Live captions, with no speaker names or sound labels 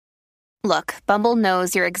Look, Bumble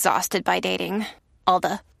knows you're exhausted by dating. All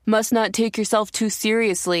the must not take yourself too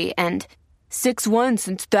seriously and 6'1"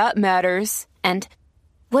 since that matters. And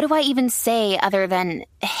what do I even say other than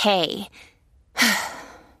hey?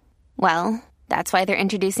 Well, that's why they're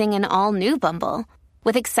introducing an all-new Bumble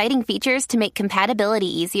with exciting features to make compatibility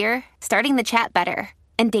easier, starting the chat better,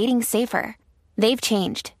 and dating safer. They've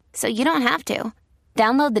changed, so you don't have to.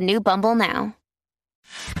 Download the new Bumble now.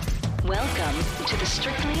 Welcome to the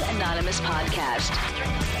Strictly Anonymous podcast.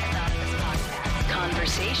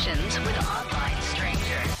 Conversations with online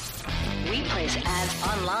strangers. We place ads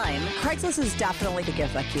online. Craigslist is definitely the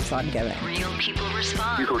gift that keeps on giving. Real people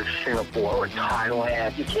respond. You go to Singapore or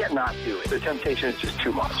Thailand, you can't not do it. The temptation is just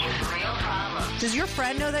too much. Real problems. Does your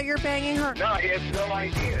friend know that you're banging her? No, he has no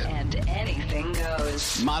idea. And anything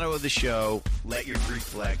goes. Motto of the show, let your Greek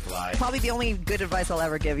flag fly. Probably the only good advice I'll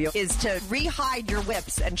ever give you is to re-hide your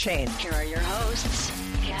whips and chains. Here are your hosts,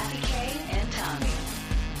 Kathy Kay and Tommy.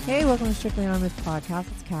 Hey, welcome to Strictly Anonymous Podcast.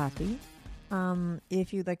 It's Kathy.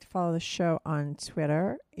 If you'd like to follow the show on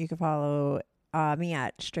Twitter, you can follow me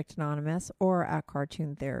at Strict Anonymous or at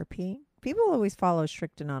Cartoon Therapy. People always follow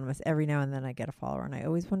Strict Anonymous. Every now and then I get a follower, and I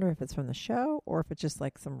always wonder if it's from the show or if it's just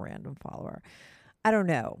like some random follower. I don't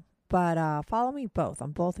know. But follow me both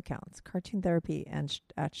on both accounts, Cartoon Therapy and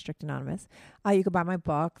at Strict Anonymous. You can buy my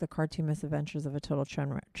book, The Cartoon Misadventures of a Total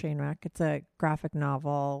Train Wreck. It's a graphic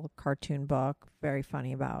novel, cartoon book, very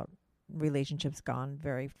funny about relationships gone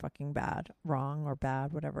very fucking bad, wrong or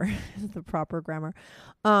bad, whatever is the proper grammar.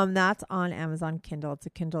 That's on Amazon Kindle. It's a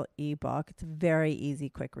Kindle ebook. It's a very easy,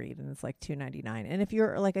 quick read, and it's like $2.99. And if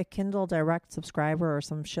you're like a Kindle Direct subscriber or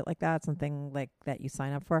some shit like that, something like that you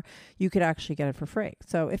sign up for, you could actually get it for free.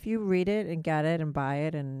 So if you read it and get it and buy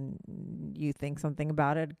it and you think something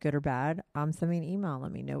about it, good or bad, send me an email.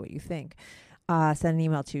 Let me know what you think. Send an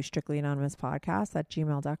email to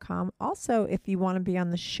strictlyanonymouspodcast@gmail.com. Also, if you want to be on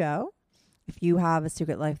the show, if you have a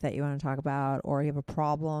secret life that you want to talk about or you have a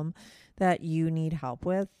problem that you need help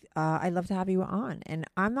with, I'd love to have you on. And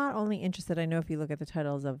I'm not only interested, I know if you look at the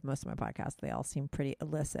titles of most of my podcasts, they all seem pretty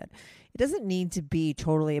illicit. It doesn't need to be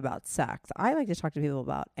totally about sex. I like to talk to people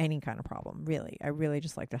about any kind of problem, really. I really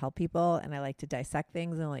just like to help people, and I like to dissect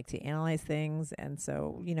things and I like to analyze things. And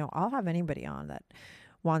so, you know, I'll have anybody on that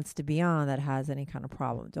wants to be on that has any kind of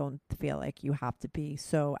problem. Don't feel like you have to be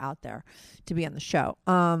so out there to be on the show.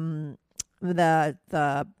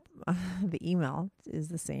 The email is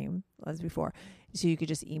the same as before. So you could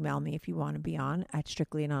just email me if you want to be on at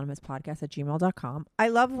strictlyanonymouspodcast@gmail.com. I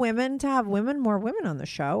love women, to have more women on the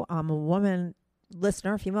show. A woman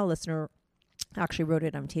listener, female listener, actually wrote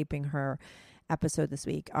it. I'm taping her episode this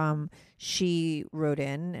week. She wrote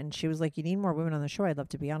in and she was like, you need more women on the show. I'd love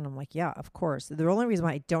to be on. And I'm like, yeah, of course. The only reason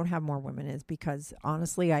why I don't have more women is because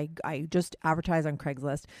honestly, I just advertise on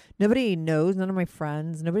Craigslist. Nobody knows, none of my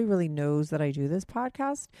friends, nobody really knows that I do this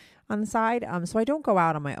podcast on the side. So I don't go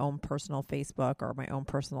out on my own personal Facebook or my own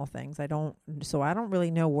personal things. I don't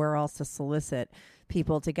really know where else to solicit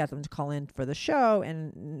people to get them to call in for the show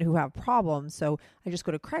and who have problems. So I just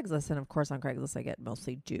go to Craigslist, and of course on Craigslist I get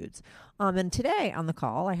mostly dudes. And today on the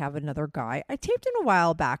call I have another guy. I taped him a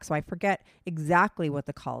while back, so I forget exactly what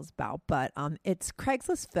the call is about, but it's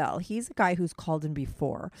Craigslist Phil. He's a guy who's called in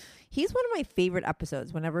before. He's one of my favorite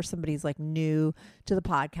episodes. Whenever somebody's like new to the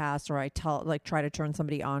podcast or I try to turn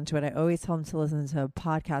somebody on to it, I always tell them to listen to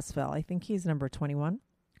Podcast Phil. I think he's number 21.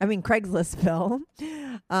 Craigslist Phil.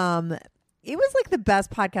 It was like the best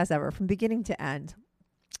podcast ever from beginning to end.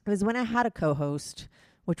 It was when I had a co-host,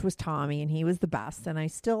 which was Tommy, and he was the best. And I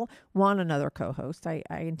still want another co-host. I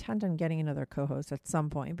intend on getting another co-host at some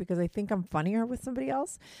point because I think I'm funnier with somebody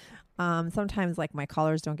else. Sometimes like my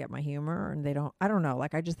callers don't get my humor and I don't know.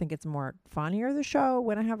 Like I just think it's more funnier, the show,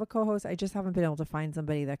 when I have a co-host. I just haven't been able to find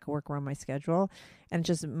somebody that could work around my schedule, and it's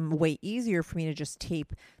just way easier for me to just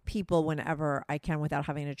tape people whenever I can without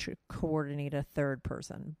having to coordinate a third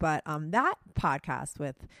person. But that podcast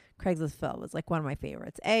with Craigslist Phil was like one of my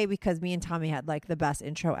favorites. A, because me and Tommy had like the best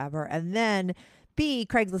intro ever, and then B,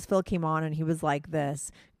 Craigslist Phil came on and he was like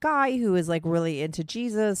this guy who is like really into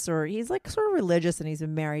Jesus, or he's like sort of religious, and he's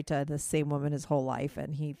been married to the same woman his whole life.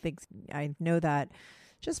 And he thinks, I know that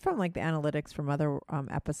just from like the analytics from other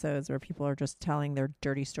episodes where people are just telling their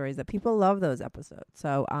dirty stories, that people love those episodes.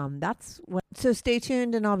 So so stay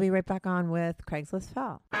tuned and I'll be right back on with Craigslist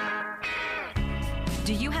Phil.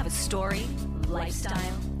 Do you have a story,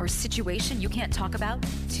 lifestyle, or situation you can't talk about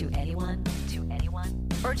to anyone?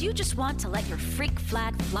 Or do you just want to let your freak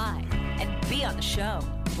flag fly and be on the show?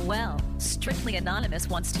 Well, Strictly Anonymous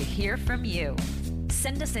wants to hear from you.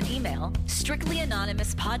 Send us an email,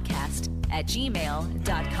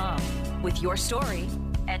 strictlyanonymouspodcast@gmail.com, with your story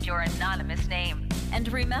and your anonymous name. And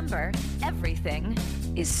remember, everything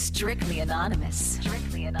is strictly anonymous.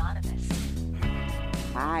 Strictly anonymous.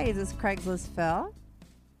 Hi, is this Craigslist Phil?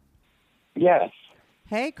 Yes.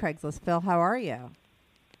 Hey, Craigslist Phil, how are you?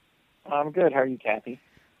 I'm good. How are you, Kathy?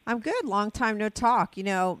 I'm good. Long time no talk. You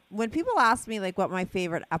know, when people ask me like what my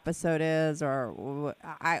favorite episode is, or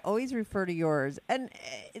I always refer to yours, and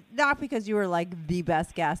not because you were like the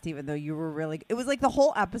best guest, even though you were really. It was like the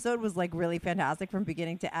whole episode was like really fantastic from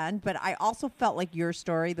beginning to end. But I also felt like your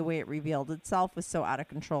story, the way it revealed itself, was so out of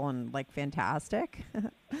control and like fantastic.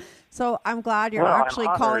 So I'm glad you're actually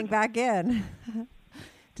calling back in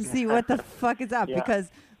to see what the fuck is up, because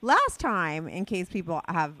last time, in case people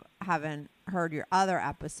haven't heard your other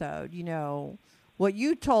episode, you know, what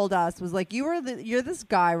you told us was like you're this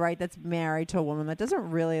guy, right, that's married to a woman that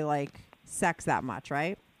doesn't really like sex that much,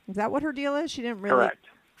 right? Is that what her deal is? She didn't really. Correct.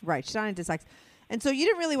 Right, she's not into sex. And so you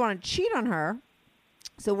didn't really want to cheat on her.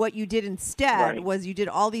 So what you did instead was you did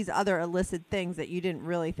all these other illicit things that you didn't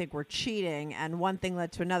really think were cheating, and one thing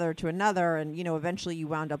led to another, and you know, eventually you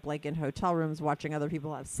wound up like in hotel rooms watching other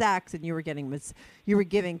people have sex, and you were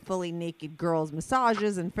giving fully naked girls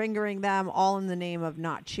massages and fingering them, all in the name of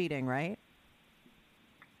not cheating, right?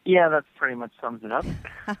 Yeah, that pretty much sums it up.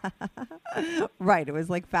 Right. It was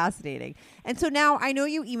like fascinating. And so now I know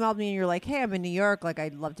you emailed me and you're like, hey, I'm in New York. Like,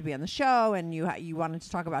 I'd love to be on the show. And you wanted to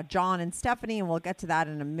talk about John and Stephanie, and we'll get to that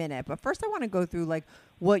in a minute. But first I want to go through like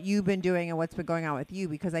what you've been doing and what's been going on with you,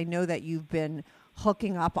 because I know that you've been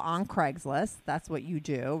hooking up on Craigslist. That's what you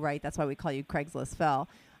do, right? That's why we call you Craigslist Phil.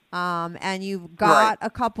 And you've got a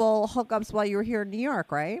couple hookups while you were here in New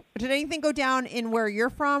York, right? Did anything go down in where you're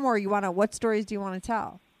from, or what stories do you want to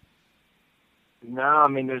tell? No, I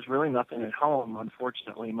mean, there's really nothing at home,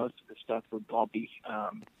 unfortunately. Most of the stuff would all be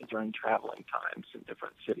during traveling times in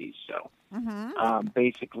different cities. So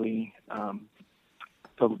basically,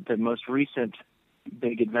 the most recent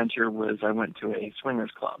big adventure was I went to a swingers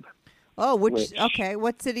club. Oh, okay.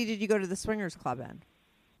 What city did you go to the swingers club in?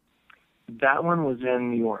 That one was in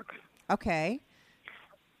New York. Okay.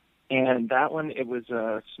 And that one, it was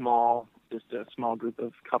just a small group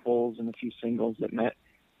of couples and a few singles that met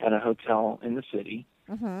at a hotel in the city.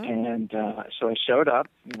 And so I showed up,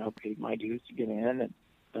 paid my dues to get in. And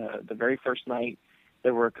the very first night,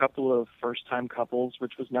 there were a couple of first-time couples,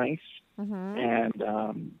 which was nice. And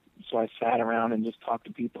so I sat around and just talked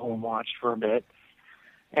to people and watched for a bit.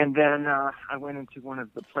 And then I went into one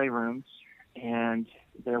of the playrooms, and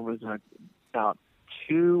there was about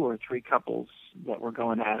 2 or 3 couples that were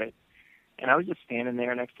going at it. And I was just standing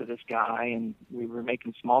there next to this guy, and we were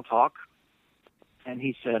making small talk. And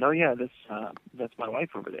he said, oh, yeah, that's my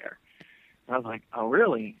wife over there. And I was like, oh,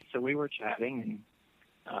 really? So we were chatting,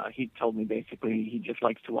 and he told me basically he just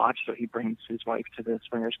likes to watch, so he brings his wife to the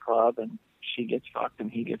swingers club, and she gets fucked,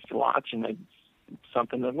 and he gets to watch, and it's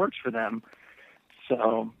something that works for them.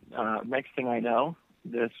 So next thing I know,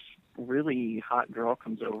 this really hot girl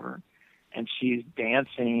comes over, and she's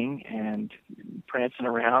dancing and prancing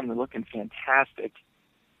around and looking fantastic.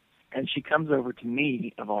 And she comes over to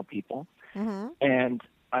me, of all people, and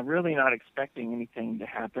I'm really not expecting anything to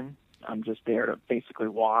happen. I'm just there to basically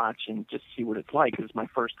watch and just see what it's like. It's my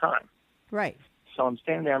first time. Right. So I'm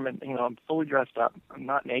standing there, I'm fully dressed up. I'm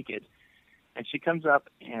not naked. And she comes up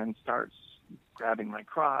and starts grabbing my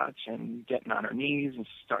crotch and getting on her knees and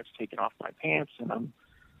starts taking off my pants. And I'm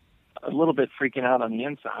a little bit freaking out on the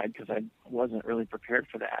inside because I wasn't really prepared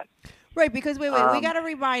for that. Right, because wait, we got to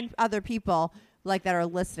remind other people like that are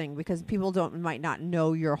listening, because people might not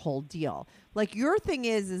know your whole deal. Like, your thing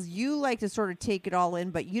is you like to sort of take it all in,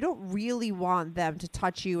 but you don't really want them to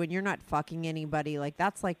touch you, and you're not fucking anybody. Like,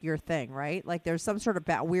 that's like your thing, right? Like, there's some sort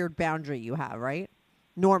of weird boundary you have, right?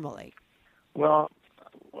 Normally. Well,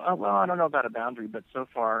 I don't know about a boundary, but so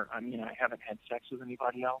far, I haven't had sex with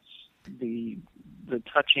anybody else. The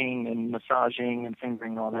touching and massaging and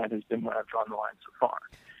fingering and all that has been where I've drawn the line so far.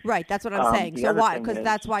 Right, that's what I'm saying. So why? Because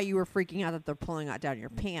that's why you were freaking out that they're pulling out down your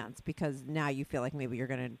pants, because now you feel like maybe you're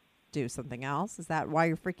going to do something else. Is that why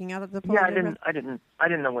you're freaking out that they're pulling out your pants? I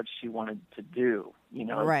didn't know what she wanted to do. It's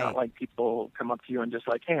not like people come up to you and just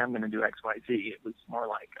like, hey, I'm going to do X, Y, Z. It was more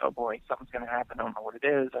like, oh boy, something's going to happen. I don't know what it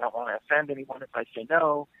is. I don't want to offend anyone if I say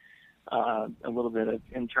no. A little bit of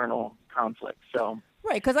internal conflict. So.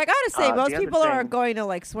 Right, because I got to say, most people aren't going to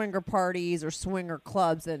like swinger parties or swinger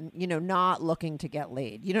clubs and, not looking to get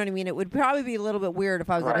laid. You know what I mean? It would probably be a little bit weird if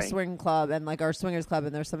I was at a swing club and like our swingers club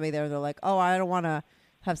and there's somebody there and they're like, oh, I don't want to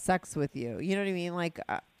have sex with you. You know what I mean? Like,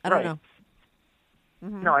 I don't know.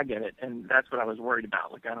 No, I get it. And that's what I was worried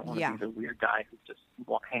about. Like, I don't want to be the weird guy who's just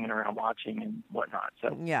hanging around watching and whatnot.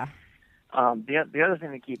 So, yeah. The other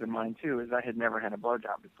thing to keep in mind too is I had never had a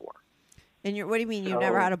blowjob before. And what do you mean you've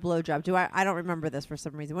never had a blowjob? I don't remember this for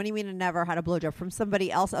some reason. What do you mean you never had a blowjob from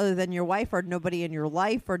somebody else other than your wife, or nobody in your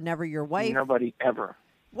life, or never your wife? Nobody ever.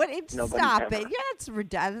 What? Stop ever. it! Yeah, that's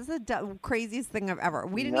ridiculous. That's the craziest thing I've ever.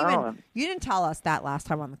 We didn't No. even. You didn't tell us that last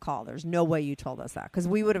time on the call. There's no way you told us that, because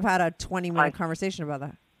we would have had a 20-minute conversation about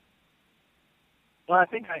that. Well, I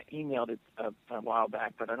think I emailed it a while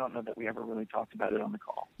back, but I don't know that we ever really talked about it on the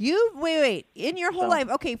call. Wait. In your whole life,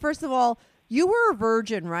 okay. First of all, you were a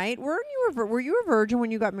virgin, right? Were you a virgin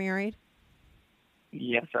when you got married?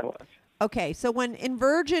 Yes, I was. Okay, so when in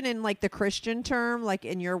virgin, in like the Christian term, like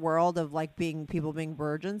in your world of like people being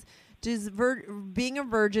virgins, does being a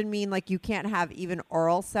virgin mean like you can't have even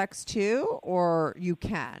oral sex too, or you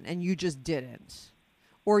can and you just didn't,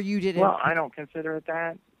 or you didn't? Well, I don't consider it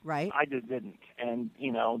that. Right. I just didn't, and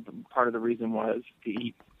part of the reason was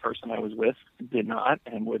the person I was with did not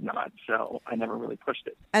and would not, so I never really pushed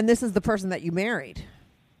it. And this is the person that you married.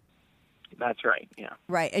 That's right. Yeah.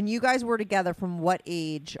 Right, and you guys were together from what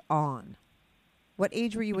age on? What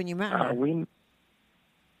age were you when you met her?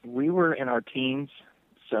 We were in our teens,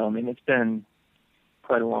 so I mean it's been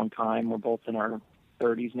quite a long time. We're both in our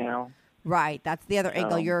 30s now. Right, that's the other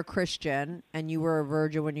angle. You're a Christian, and you were a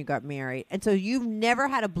virgin when you got married, and so you've never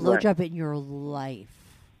had a blowjob in your life.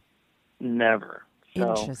 Never.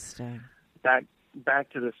 So interesting. Back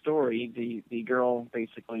to the story. The girl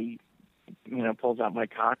basically, pulls out my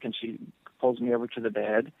cock and she pulls me over to the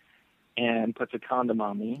bed and puts a condom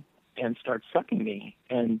on me and starts sucking me.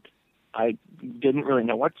 And I didn't really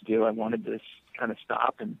know what to do. I wanted to kind of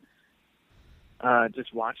stop and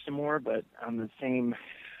just watch some more, but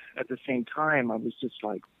at the same time, I was just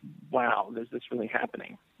like, wow, is this really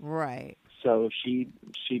happening? Right. So she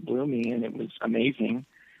blew me, and it was amazing,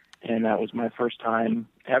 and that was my first time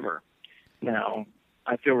ever. Now,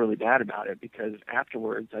 I feel really bad about it because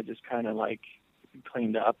afterwards I just kind of like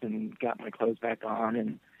cleaned up and got my clothes back on,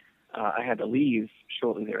 and I had to leave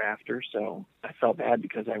shortly thereafter, so I felt bad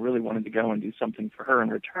because I really wanted to go and do something for her in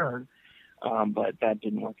return, but that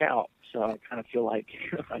didn't work out. So I kind of feel like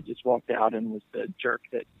I just walked out and was the jerk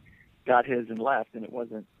that got his and left, and it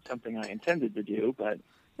wasn't something I intended to do, but...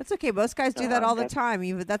 That's okay. Most guys do that all the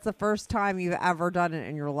time. That's the first time you've ever done it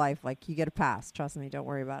in your life. Like, you get a pass. Trust me. Don't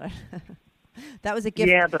worry about it. That was a gift.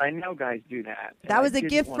 Yeah, but I know guys do that. That was a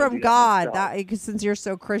gift from God, since you're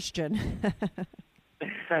so Christian.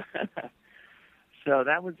 So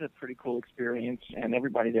that was a pretty cool experience, and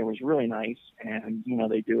everybody there was really nice, and,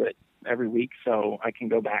 they do it every week, so I can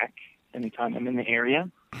go back anytime I'm in the area.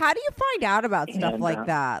 How do you find out about stuff like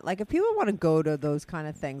that? Like, if people want to go to those kind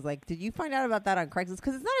of things, like, did you find out about that on Craigslist?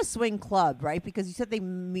 Because it's not a swing club, right? Because you said they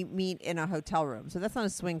meet in a hotel room. So that's not a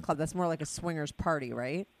swing club. That's more like a swingers party,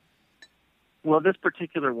 right? Well, this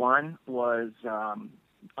particular one was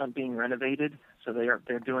being renovated. So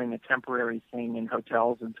they're doing a temporary thing in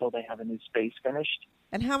hotels until they have a new space finished.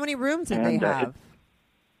 And how many rooms did they have?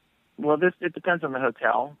 It depends on the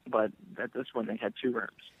hotel, but at this one they had 2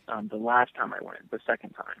 rooms. The last time I went, the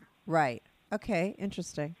second time. Right. Okay.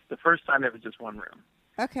 Interesting. The first time it was just 1 room.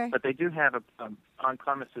 Okay. But they do have a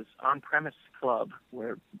on-premise club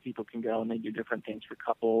where people can go and they do different things for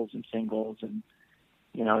couples and singles, and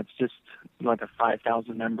it's just like a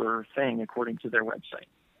 5,000 member thing according to their website.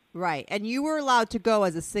 Right. And you were allowed to go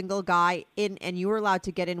as a single guy and you were allowed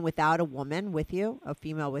to get in without a woman with you, a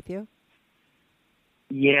female with you?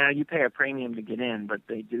 Yeah, you pay a premium to get in, but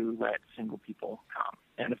they do let single people come.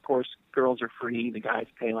 And of course, girls are free. The guys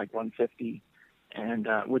pay like $150, and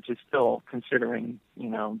which is still, considering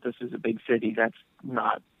this is a big city, that's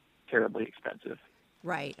not terribly expensive.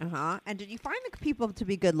 Right. And did you find the people to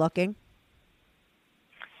be good looking?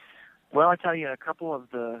 Well, I tell you, a couple of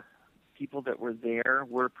the people that were there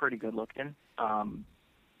were pretty good looking.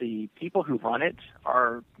 The people who run it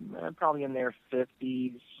are probably in their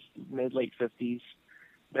 50s, late 50s.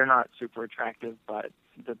 They're not super attractive, but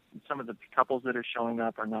some of the couples that are showing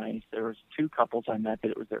up are nice. There was 2 couples I met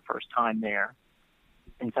that it was their first time there.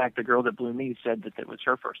 In fact, the girl that blew me said that it was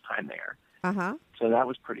her first time there. So that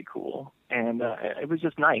was pretty cool. And it was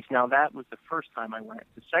just nice. Now, that was the first time I went.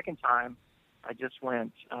 The second time, I just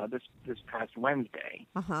went this past Wednesday.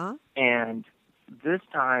 And this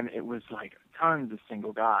time, it was like tons of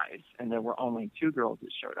single guys, and there were only 2 girls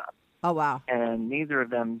that showed up. Oh, wow. And neither of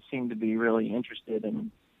them seemed to be really interested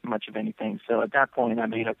in much of anything. So at that point, I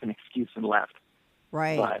made up an excuse and left.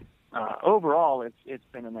 Right. But overall, it's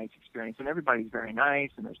been a nice experience, and everybody's very nice,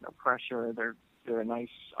 and there's no pressure. They're a nice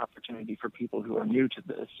opportunity for people who are new to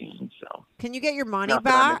the scene. So can you get your money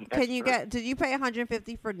back? Did you pay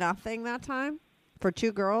 $150 for nothing that time for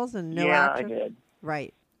 2 girls and no action? Yeah, I did.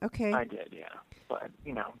 Right. Okay. I did, yeah. But,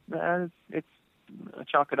 it's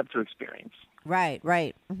chalk it up to experience. Right.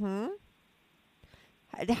 Mm-hmm.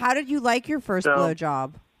 How did you like your first So-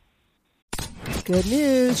 blowjob? Good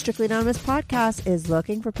news. Strictly Anonymous Podcast is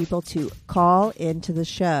looking for people to call into the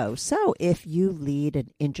show. So if you lead an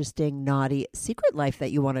interesting, naughty secret life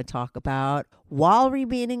that you want to talk about while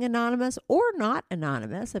remaining anonymous or not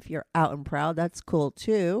anonymous, if you're out and proud, that's cool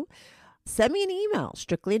too. Send me an email,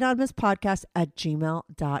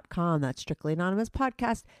 strictlyanonymouspodcast@gmail.com. That's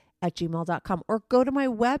strictlyanonymouspodcast@gmail.com. Or go to my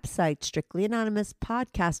website,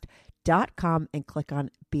 strictlyanonymouspodcast.com, and click on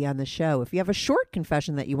Be on the Show. If you have a short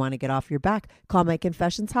confession that you want to get off your back, call my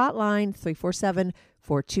confessions hotline,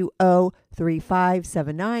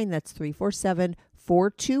 347-420-3579. That's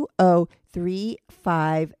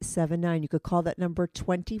 347-420-3579. You could call that number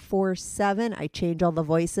 24/7. I change all the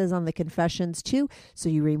voices on the confessions too, so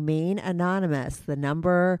you remain anonymous. The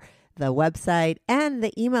number, the website, and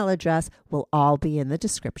the email address will all be in the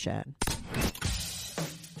description.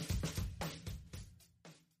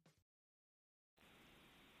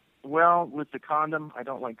 Well, with the condom, I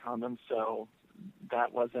don't like condoms, so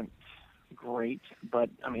that wasn't great. But,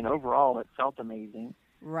 overall, it felt amazing.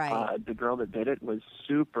 Right. The girl that did it was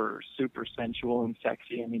super, super sensual and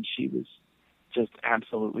sexy. She was just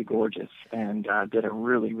absolutely gorgeous and did a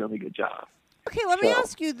really, really good job. Okay, let me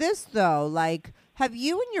ask you this, though. Like, have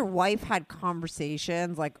you and your wife had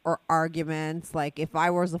conversations, or arguments? Like, if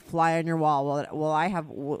I was a fly on your wall, would I have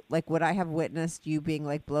witnessed you being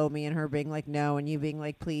like, blow me, and her being like, no, and you being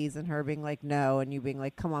like, please, and her being like, no, and you being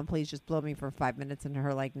like, come on, please, just blow me for 5 minutes, and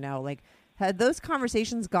her like, no. Like, had those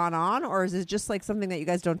conversations gone on, or is it just like something that you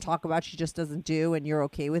guys don't talk about, she just doesn't do, and you're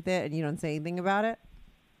okay with it, and you don't say anything about it?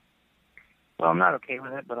 Well, I'm not okay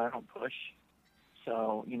with it, but I don't push.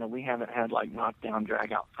 So, we haven't had knockdown,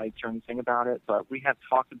 drag out fights or anything about it, but we have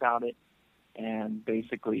talked about it, and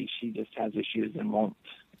basically she just has issues and won't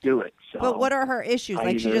do it. So, but what are her issues?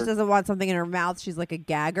 Like, she just doesn't want something in her mouth, she's like a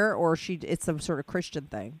gagger, or it's some sort of Christian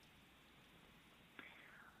thing?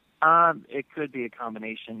 It could be a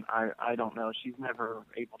combination. I don't know. She's never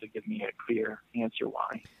able to give me a clear answer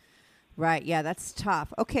why. Right, yeah, that's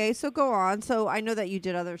tough. Okay, so go on. So I know that you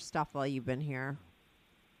did other stuff while you've been here.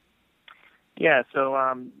 Yeah, so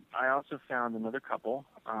I also found another couple.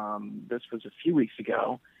 This was a few weeks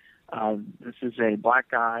ago. This is a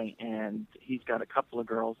black guy, and he's got a couple of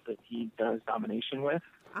girls that he does domination with.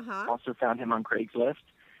 Uh-huh. Also found him on Craigslist.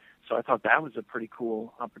 So I thought that was a pretty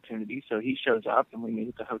cool opportunity. So he shows up, and we meet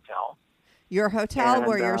at the hotel. Your hotel and,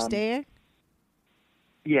 where you're staying?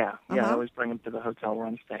 Yeah. I Uh-huh. always bring them to the hotel where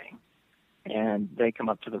I'm staying. And they come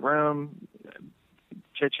up to the room,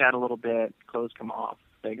 chit-chat a little bit, clothes come off,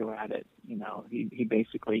 they go at it. He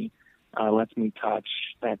basically lets me touch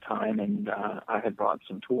that time, and I had brought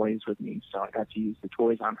some toys with me, so I got to use the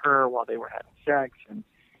toys on her while they were having sex, and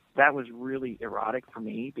that was really erotic for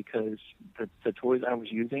me because the toys I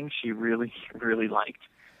was using, she really, really liked.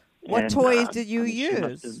 What toys did you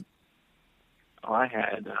use? I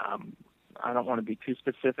had, I don't want to be too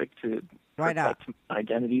specific to Why not? protect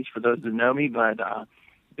identities for those that know me, but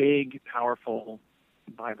big, powerful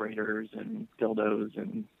vibrators and dildos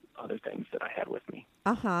and other things that I had with me.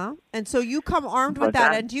 Uh-huh. And so you come armed with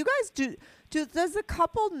that. And do you guys does the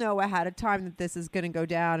couple know ahead of time that this is going to go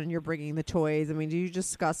down and you're bringing the toys? Do you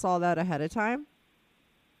discuss all that ahead of time?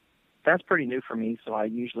 That's pretty new for me, so I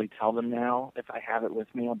usually tell them now. If I have it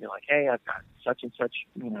with me, I'll be like, hey, I've got such and such,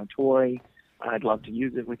 toy. I'd love to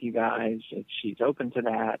use it with you guys if she's open to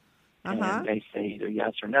that. Uh-huh. And they say either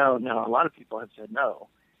yes or no. Now, a lot of people have said no,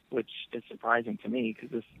 which is surprising to me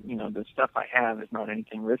because this, the stuff I have is not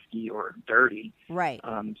anything risky or dirty. Right.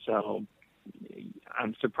 So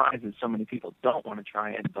I'm surprised that so many people don't want to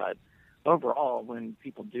try it, but overall, when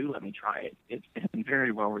people do let me try it, it's been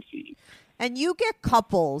very well received. And you get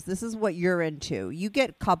couples, this is what you're into. You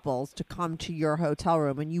get couples to come to your hotel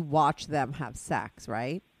room and you watch them have sex,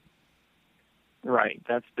 right? Right.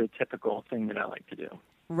 That's the typical thing that I like to do.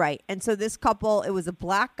 Right. And so this couple, it was a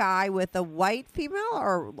black guy with a white female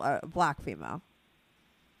or a black female?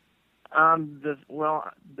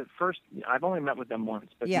 The first, I've only met with them once,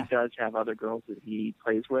 but Yeah. he does have other girls that he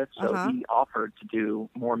plays with, so Uh-huh. he offered to do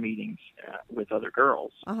more meetings with other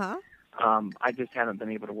girls. Uh-huh. I just haven't been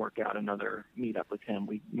able to work out another meetup with him.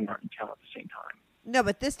 We aren't in town at the same time. No,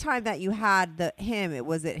 but this time that you had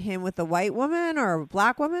was it him with a white woman or a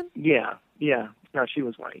black woman? Yeah. No, she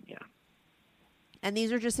was white, yeah. And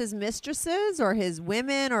these are just his mistresses or his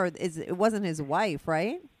women, or it wasn't his wife,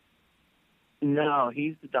 right? No,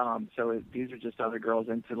 he's the dom, so these are just other girls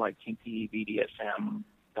into kinky BDSM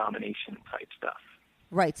domination type stuff.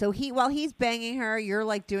 Right. So while he's banging her, you're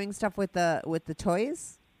doing stuff with the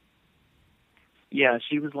toys? Yeah,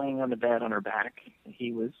 she was laying on the bed on her back.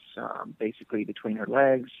 He was basically between her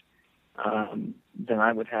legs. Then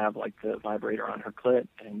I would have like the vibrator on her clit,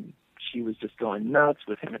 and she was just going nuts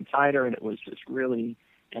with him inside her, and it was just really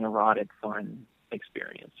an erotic, fun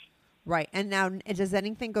experience. Right. And now, does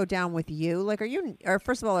anything go down with you? Like,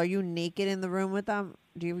 first of all, are you naked in the room with them?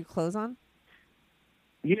 Do you have clothes on?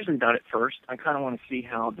 Usually not at first. I kind of want to see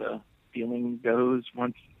how the feeling goes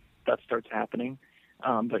once that starts happening.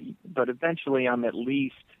 But eventually I'm at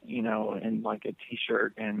least, in like a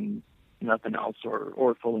t-shirt and nothing else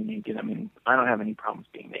or fully naked. I mean, I don't have any problems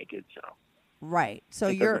being naked, so. Right. So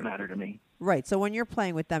it doesn't matter to me. Right. So when you're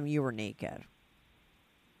playing with them, you were naked.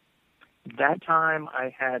 That time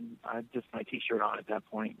I had just my t-shirt on at that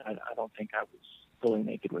point. I don't think I was fully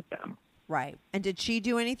naked with them. Right. And did she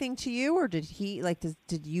do anything to you, or did he,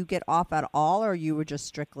 did you get off at all, or you were just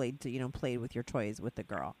strictly, played with your toys with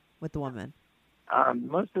the woman?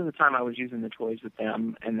 Most of the time I was using the toys with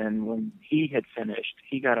them, and then when he had finished,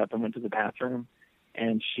 he got up and went to the bathroom,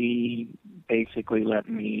 and she basically let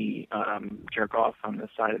me jerk off on the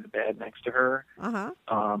side of the bed next to her. Uh-huh.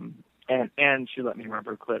 And she let me rub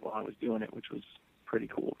her clit while I was doing it, which was pretty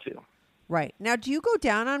cool, too. Right. Now, do you go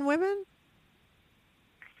down on women?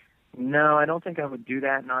 No, I don't think I would do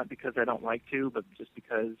that, not because I don't like to, but just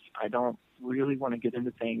because I don't really want to get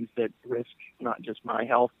into things that risk not just my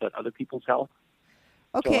health, but other people's health.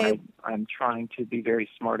 Okay. So I'm trying to be very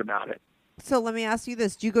smart about it. So let me ask you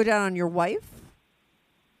this. Do you go down on your wife?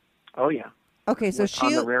 Oh, yeah. Okay, so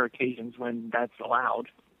on the rare occasions when that's allowed.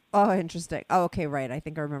 Oh, interesting. Oh, okay, right. I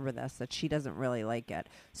think I remember this, that she doesn't really like it.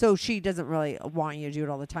 So she doesn't really want you to do it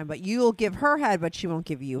all the time, but you'll give her head, but she won't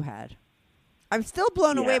give you head. I'm still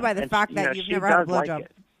blown away by the fact that you've never had a blowjob.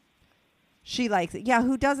 Like she likes it. Yeah,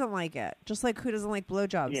 who doesn't like it? Just like who doesn't like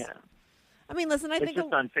blowjobs? Yeah. I mean, listen, it's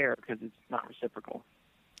just unfair because it's not reciprocal.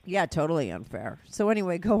 Yeah, totally unfair. So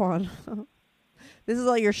anyway, go on. This is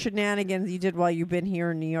all your shenanigans you did while you've been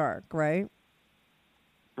here in New York, right?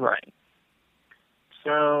 Right.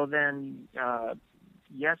 So then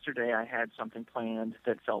yesterday I had something planned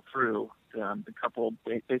that fell through. The couple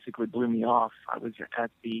basically blew me off. I was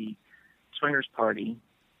at the swingers party,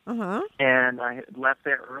 and I had left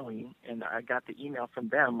there early, and I got the email from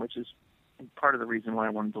them, which is part of the reason why I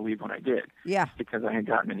wanted to leave when I did. Yeah. Because I had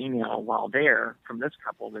gotten an email while there from this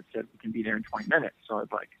couple that said we can be there in 20 minutes. So I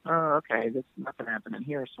was like, oh, okay, there's nothing happening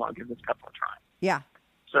here, so I'll give this couple a try. Yeah.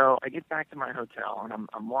 So I get back to my hotel, and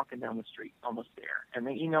I'm walking down the street, almost there, and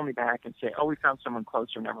they email me back and say, oh, we found someone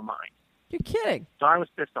closer, never mind. You're kidding. So I was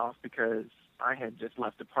pissed off because I had just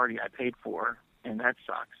left a party I paid for, and that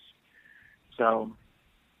sucks. So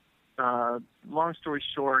long story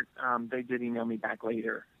short, they did email me back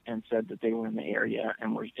later and said that they were in the area,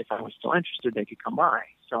 and if I was still interested, they could come by.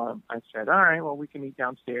 So I said, all right, well, we can meet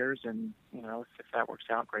downstairs, and, if that works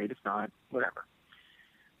out, great. If not, whatever.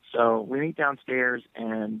 So we meet downstairs,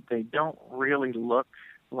 and they don't really look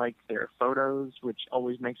like their photos, which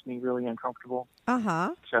always makes me really uncomfortable.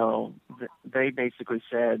 Uh-huh. So they basically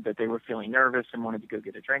said that they were feeling nervous and wanted to go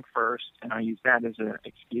get a drink first, and I used that as an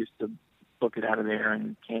excuse to book it out of there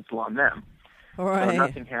and cancel on them. All right. So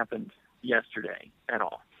nothing happened yesterday at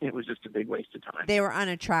all. It was just a big waste of time. They were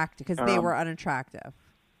unattractive because they were unattractive.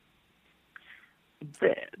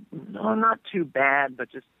 No, not too bad, but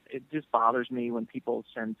it just bothers me when people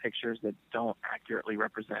send pictures that don't accurately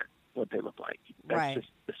represent what they look like. That's just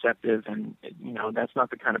deceptive, and that's not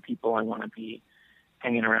the kind of people I want to be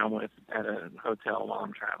hanging around with at a hotel while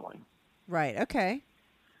I'm traveling. Right. Okay.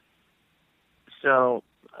 So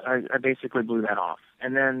I basically blew that off.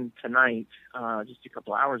 And then tonight, just a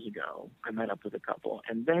couple hours ago, I met up with a couple,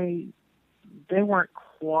 and they weren't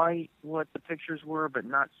quite what the pictures were, but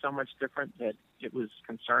not so much different that it was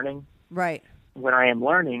concerning. Right. What I am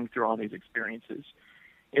learning through all these experiences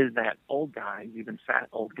is that old guys, even fat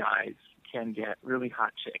old guys, can get really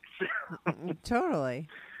hot chicks. Totally.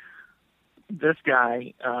 This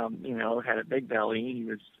guy, had a big belly. He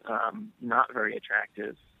was not very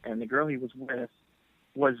attractive. And the girl he was with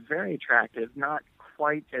was very attractive, not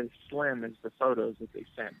quite as slim as the photos that they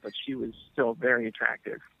sent, but she was still very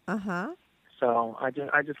attractive. Uh-huh. So I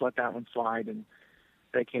just let that one slide, and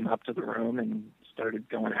they came up to the room and started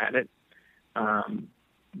going at it.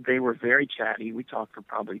 They were very chatty. We talked for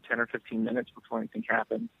probably 10 or 15 minutes before anything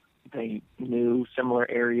happened. They knew similar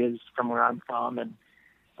areas from where I'm from, and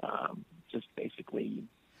just basically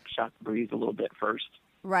shot the breeze a little bit first.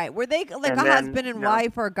 Right. Were they like a husband and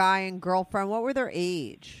wife or a guy and girlfriend? What were their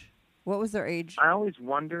age? What was their age? I always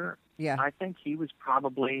wonder. Yeah. I think he was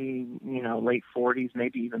probably, late 40s,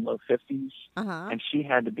 maybe even low 50s. Uh-huh. And she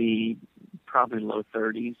had to be probably low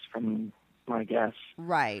 30s from my guess.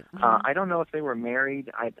 Right. I don't know if they were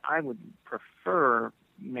married. I would prefer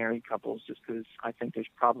married couples just because I think there's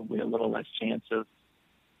probably a little less chance of,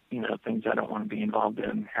 things I don't want to be involved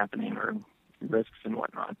in happening or risks and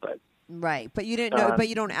whatnot. But right. But you didn't know. But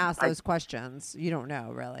you don't ask those questions. You don't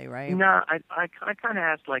know, really, right? No, I kind of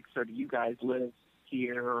asked, like, so do you guys live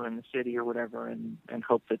here or in the city or whatever, and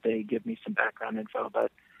hope that they give me some background info.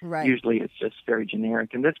 But right. Usually it's just very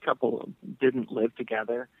generic. And this couple didn't live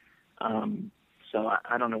together. So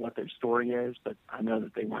I don't know what their story is, but I know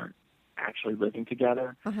that they weren't actually living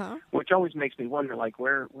together, which always makes me wonder, like,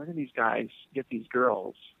 where do these guys get these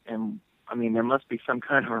girls? And, I mean, there must be some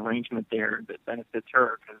kind of arrangement there that benefits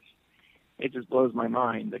her, because it just blows my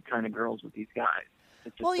mind, the kind of girls with these guys.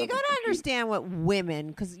 Well, you got to understand what women,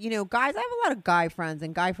 because, guys, I have a lot of guy friends,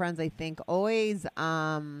 and guy friends, I think, always,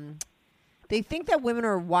 they think that women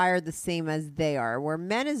are wired the same as they are, where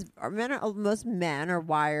most men are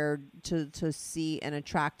wired to see an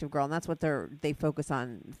attractive girl, and that's what they focus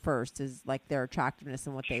on first, is like their attractiveness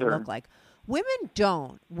and what they look like. Women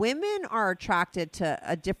don't. Women are attracted to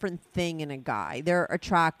a different thing in a guy. They're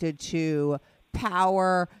attracted to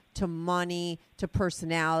power, to money, to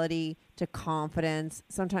personality, to confidence.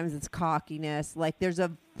 Sometimes it's cockiness. Like, there's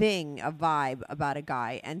a vibe about a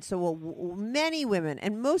guy. And so many women,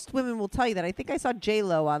 and most women will tell you that. I think I saw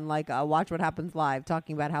J-Lo on Watch What Happens Live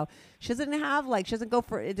talking about how she doesn't go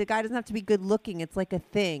for, the guy doesn't have to be good looking. It's like a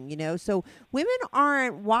thing, So women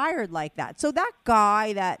aren't wired like that. So that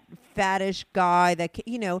guy, that fattish guy, that,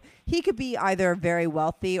 he could be either very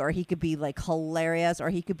wealthy, or he could be like hilarious, or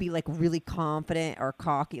he could be like really confident or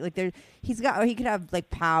cocky. Like he could have like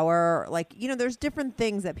power, like, there's different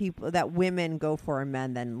things that women go for in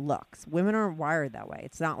men than looks. Women aren't wired that way.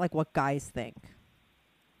 It's not like what guys think.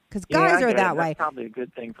 Because guys are that way. That's probably a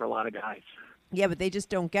good thing for a lot of guys. Yeah, but they just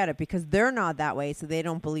don't get it because they're not that way, so they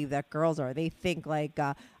don't believe that girls are. They think like,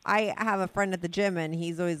 I have a friend at the gym, and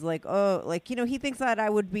he's always like, oh, like, he thinks that I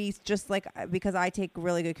would be just like, because I take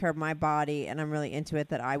really good care of my body and I'm really into it,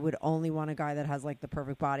 that I would only want a guy that has like the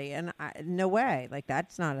perfect body. And no way. Like,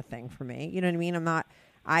 that's not a thing for me. You know what I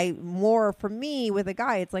mean? More for me with a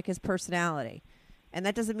guy, it's like his personality. And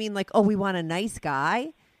that doesn't mean like, oh, we want a nice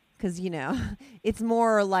guy. Because, it's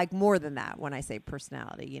more than that when I say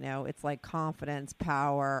personality, It's like confidence,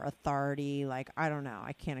 power, authority. Like, I don't know.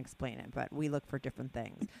 I can't explain it, but we look for different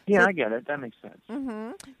things. Yeah, I get it. That makes sense.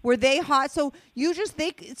 Mm-hmm. Were they hot? So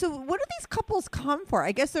so what do these couples come for?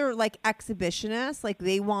 I guess they're like exhibitionists. Like,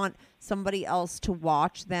 they want somebody else to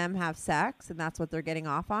watch them have sex, and that's what they're getting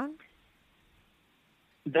off on?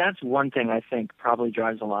 That's one thing I think probably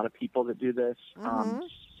drives a lot of people that do this. Mm-hmm.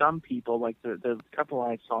 Some people, like the couple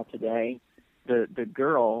I saw today, the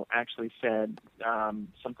girl actually said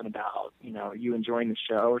something about, are you enjoying the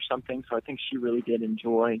show or something? So I think she really did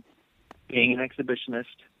enjoy being an exhibitionist.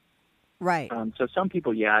 Right. So some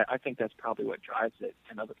people, yeah, I think that's probably what drives it.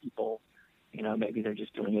 And other people, maybe they're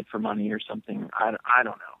just doing it for money or something. I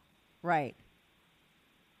don't know. Right.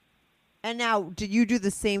 And now, did you do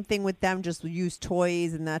the same thing with them? Just use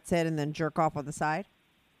toys and that's it, and then jerk off on the side?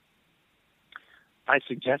 I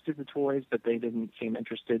suggested the toys, but they didn't seem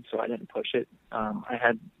interested, so I didn't push it. I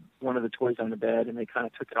had one of the toys on the bed, and they kind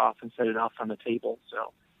of took it off and set it off on the table.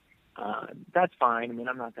 So that's fine. I mean,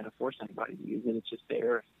 I'm not going to force anybody to use it. It's just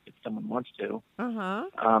there if someone wants to. Uh-huh.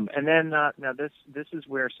 And then now this is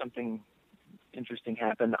where something interesting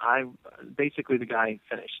happened. Basically the guy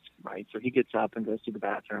finished, right? So he gets up and goes to the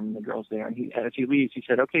bathroom, and the girl's there, and as he leaves, he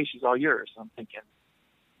said, "Okay, she's all yours." I'm thinking,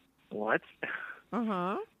 what?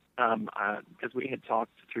 Uh-huh. Because we had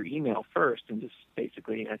talked through email first, and just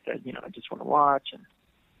basically I said, I just want to watch, and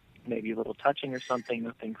maybe a little touching or something,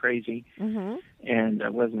 nothing crazy. Mm-hmm. And I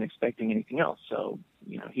wasn't expecting anything else. So,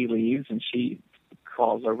 he leaves, and she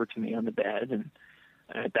crawls over to me on the bed, and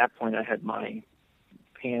at that point I had my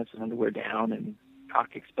pants and underwear down and cock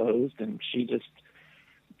exposed, and she just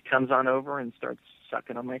comes on over and starts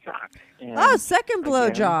sucking on my cock. And second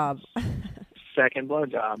blowjob. Second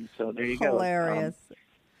blowjob. So there you go. Hilarious.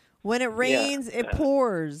 When it rains, it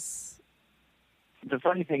pours. The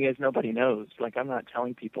funny thing is, nobody knows. Like, I'm not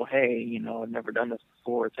telling people, hey, I've never done this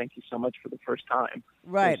before. Thank you so much for the first time.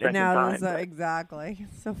 Right. And now, exactly.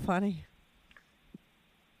 So funny.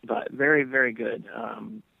 But very, very good.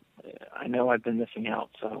 I know I've been missing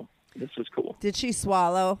out, so this was cool. Did she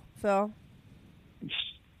swallow, Phil?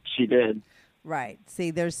 She did. Right.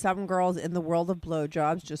 See, there's some girls in the world of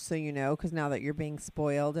blowjobs, just so you know, because now that you're being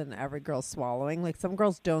spoiled and every girl's swallowing, like, some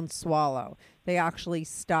girls don't swallow. They actually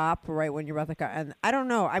stop right when you're about to go. And I don't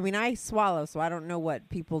know. I mean, I swallow, so I don't know what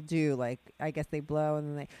people do. Like, I guess they blow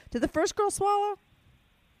and then Did the first girl swallow?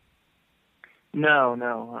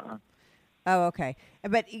 No. Oh, okay.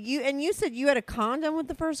 But you said you had a condom with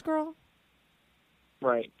the first girl?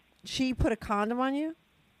 Right. She put a condom on you?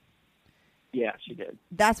 Yeah, she did.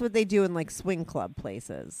 That's what they do in like swing club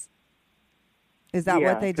places. Is that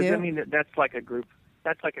what they 'cause, do? I mean, that's like a group.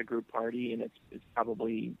 That's like a group party, and it's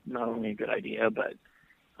probably not only a good idea, but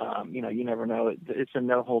you never know. It's a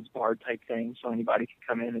no holds barred type thing, so anybody can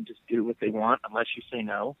come in and just do what they want unless you say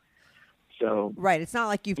no. So right. It's not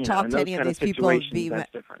like you've in talked to those any of kind these people situations, via.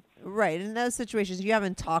 that's different. Right. In those situations, you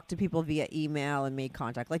haven't talked to people via email and made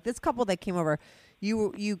contact. Like this couple that came over,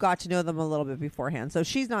 you got to know them a little bit beforehand. So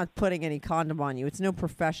she's not putting any condom on you. It's no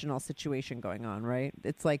professional situation going on, right?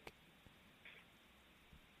 It's like.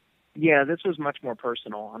 Yeah, this was much more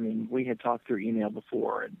personal. I mean, we had talked through email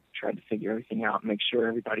before and tried to figure everything out and make sure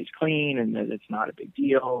everybody's clean and that it's not a big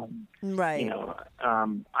deal. And, right.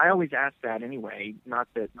 I always ask that anyway, not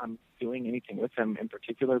that I'm doing anything with them in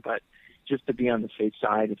particular, but just to be on the safe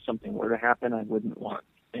side. If something were to happen, I wouldn't want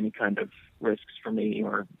any kind of risks for me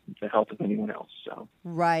or the health of anyone else. So.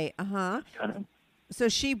 Right. Uh-huh. So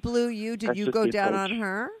she blew you. Did you go down on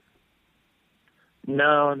her?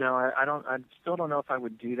 No, I don't. I still don't know if I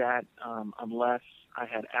would do that unless I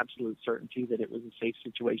had absolute certainty that it was a safe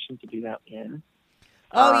situation to do that in.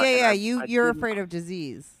 Oh yeah. You're afraid of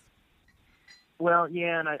disease. Well,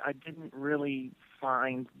 yeah, and I didn't really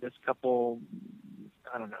find this couple,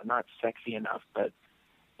 I don't know, not sexy enough, but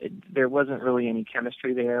there wasn't really any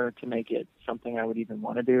chemistry there to make it something I would even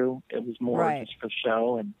want to do. It was more just for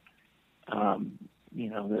show and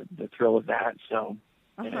the thrill of that. So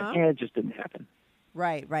it just didn't happen.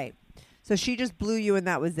 Right. So she just blew you and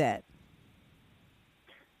that was it.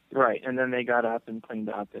 Right. And then they got up and cleaned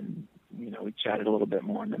up and, we chatted a little bit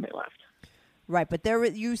more and then they left. Right. But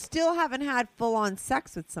you still haven't had full on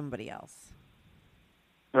sex with somebody else.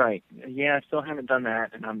 Right. Yeah, I still haven't done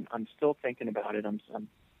that. And I'm still thinking about it.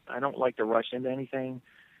 I don't like to rush into anything.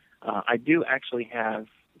 I do actually have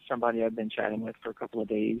somebody I've been chatting with for a couple of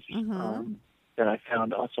days, that I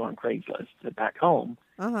found also on Craigslist back home.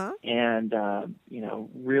 And,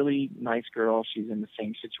 really nice girl. She's in the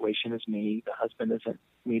same situation as me. The husband isn't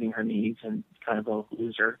meeting her needs and kind of a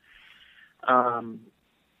loser.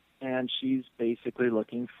 And she's basically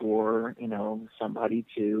looking for, somebody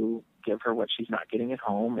to give her what she's not getting at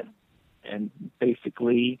home. And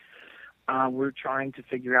basically, we're trying to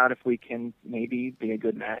figure out if we can maybe be a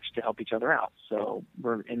good match to help each other out. So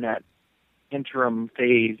we're in that interim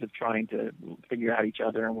phase of trying to figure out each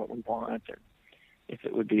other and what we want, or if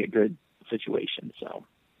it would be a good situation. So,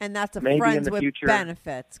 and that's a maybe friends with future,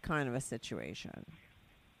 benefits kind of a situation.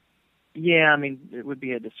 Yeah, I mean, it would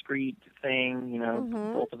be a discreet thing.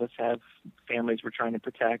 Both of us have families we're trying to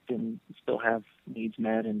protect and still have needs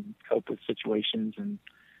met and cope with situations and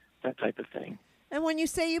that type of thing. And when you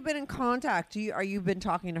say you've been in contact, are you been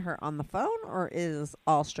talking to her on the phone, or is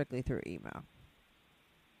all strictly through email?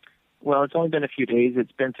 Well, it's only been a few days.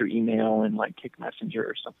 It's been through email and like Kick Messenger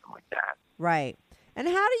or something like that. Right. And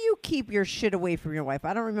how do you keep your shit away from your wife?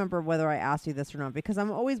 I don't remember whether I asked you this or not, because I'm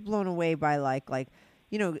always blown away by like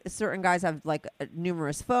certain guys have like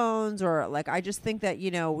numerous phones, or like I just think that,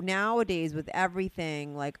 nowadays with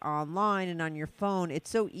everything like online and on your phone, it's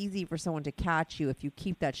so easy for someone to catch you if you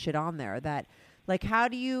keep that shit on there. That like, how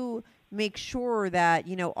do you make sure that,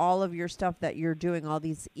 all of your stuff that you're doing, all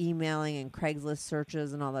these emailing and Craigslist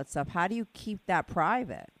searches and all that stuff, how do you keep that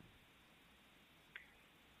private?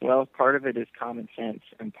 Well, part of it is common sense,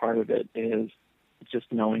 and part of it is just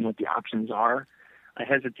knowing what the options are. I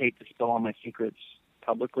hesitate to spill all my secrets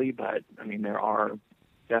publicly, but I mean, there are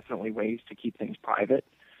definitely ways to keep things private.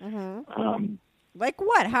 Like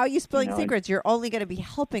what? How are you spilling secrets? You're only going to be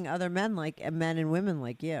helping other men and women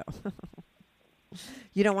like you.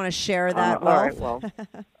 You don't want to share that wealth? All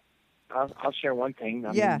right, well, I'll share one thing.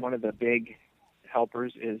 I mean, one of the big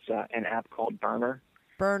helpers is an app called Burner.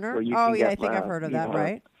 Burner? I think I've heard of that,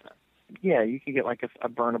 right? Yeah, you can get like a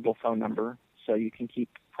burnable phone number, so you can keep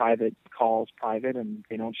private calls private, and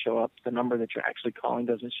they don't show up. The number that you're actually calling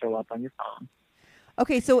doesn't show up on your phone.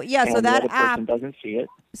 Okay, so and so that the other person doesn't see it.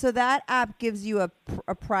 So that app gives you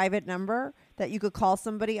a private number that you could call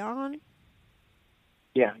somebody on?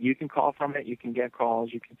 Yeah, you can call from it. You can get calls.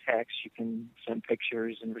 You can text. You can send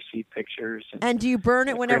pictures and receive pictures. And do you burn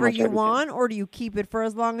it whenever you want, or do you keep it for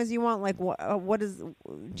as long as you want? Like, what is? Do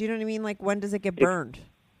you know what I mean? Like, when does it get burned?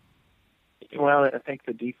 Well, I think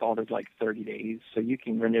the default is like 30 days, so you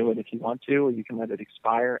can renew it if you want to, or you can let it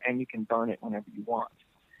expire, and you can burn it whenever you want.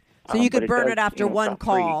 So you could burn it after one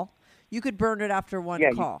call. You could burn it after one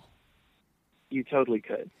call. You totally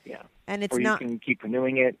could, yeah. And it's or not. You can keep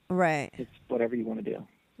renewing it. Right. It's whatever you want to do.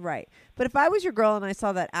 Right. But if I was your girl and I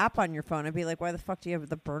saw that app on your phone, I'd be like, why the fuck do you have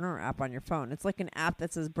the burner app on your phone? It's like an app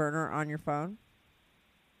that says burner on your phone.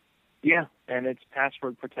 Yeah, and it's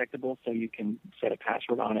password protectable, so you can set a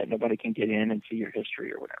password on it. Nobody can get in and see your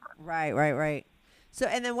history or whatever. Right. So,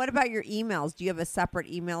 and then what about your emails? Do you have a separate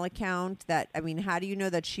email account how do you know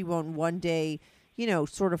that she won't one day,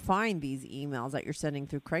 sort of find these emails that you're sending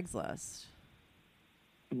through Craigslist?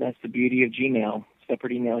 That's the beauty of Gmail.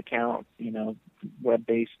 Separate email account,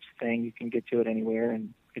 web-based thing. You can get to it anywhere,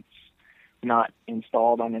 and it's not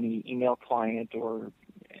installed on any email client or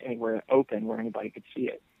anywhere open where anybody could see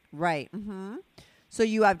it. Right. Mm-hmm. So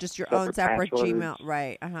you have just your own separate passwords. Gmail,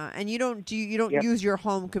 right? And you don't Yep. use your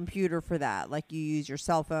home computer for that, like you use your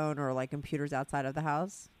cell phone or like computers outside of the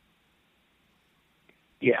house.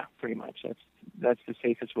 Yeah, pretty much. That's the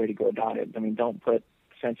safest way to go about it. I mean, don't put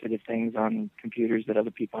sensitive things on computers that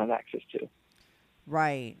other people have access to.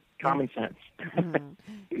 Right. Common sense. Mm-hmm.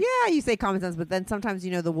 Yeah, you say common sense, but then sometimes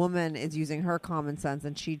the woman is using her common sense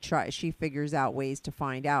and she figures out ways to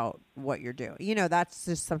find out what you're doing. That's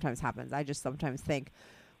just sometimes happens. I just sometimes think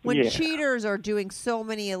when cheaters are doing so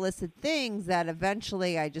many illicit things that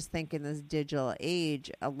eventually I just think in this digital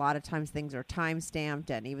age, a lot of times things are time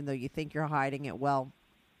stamped, and even though you think you're hiding it well,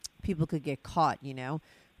 people could get caught,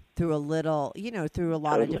 through a lot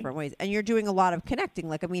Totally. of different ways. And you're doing a lot of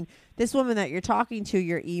connecting. This woman that you're talking to,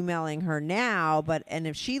 you're emailing her now, and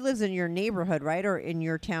if she lives in your neighborhood, right, or in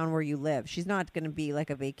your town where you live, she's not going to be like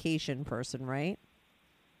a vacation person, right?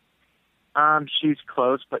 She's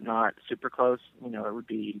close, but not super close. It would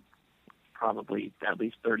be probably at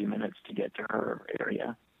least 30 minutes to get to her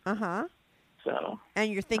area. Uh-huh. So.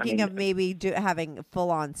 And you're thinking of maybe having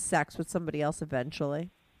full-on sex with somebody else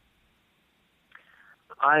eventually?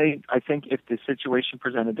 I think if the situation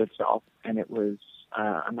presented itself and it was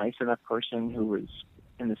a nice enough person who was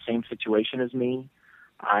in the same situation as me,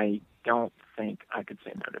 I don't think I could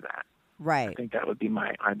say no to that. Right. I think that would be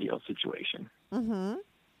my ideal situation. Mm-hmm.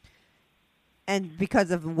 And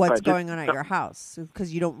because of what's going on at your house,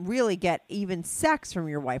 because you don't really get even sex from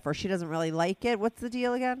your wife, or she doesn't really like it. What's the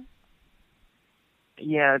deal again?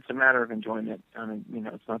 Yeah, it's a matter of enjoyment. I mean,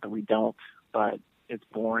 it's not that we don't, but it's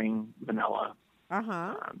boring, vanilla.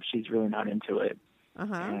 Uh-huh. She's really not into it.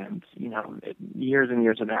 Uh-huh. And, years and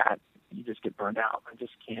years of that, you just get burned out. I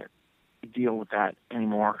just can't deal with that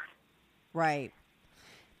anymore. Right.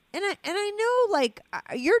 And I know,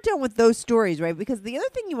 you're done with those stories, right? Because the other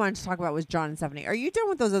thing you wanted to talk about was John and Stephanie. Are you done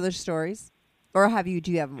with those other stories? Or do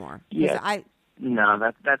you have more? Yeah. No,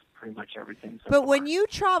 that's pretty much everything. But when you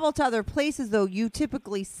travel to other places, though, you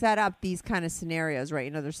typically set up these kind of scenarios, right,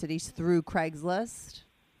 in other cities through Craigslist?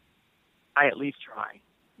 I at least try.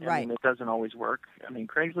 Right. I mean, it doesn't always work. I mean,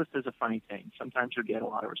 Craigslist is a funny thing. Sometimes you'll get a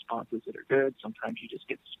lot of responses that are good. Sometimes you just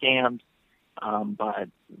get scammed. But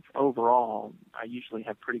overall, I usually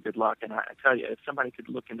have pretty good luck. And I tell you, if somebody could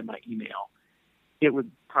look into my email, it would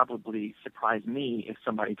probably surprise me if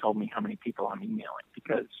somebody told me how many people I'm emailing,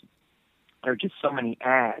 because there are just so many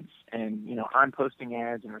ads. And, I'm posting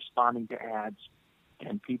ads and responding to ads,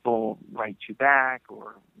 and people write you back,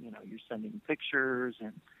 or, you're sending pictures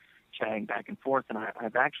and chatting back and forth. And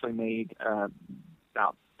I've actually made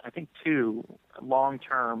about, I think, 2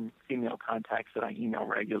 long-term female contacts that I email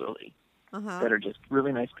regularly. Uh-huh. That are just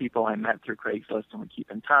really nice people I met through Craigslist, and we keep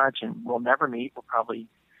in touch, and we'll never meet. We'll probably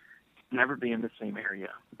never be in the same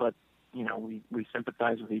area. But, we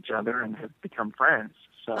sympathize with each other and have become friends.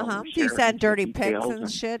 So do you send dirty pics and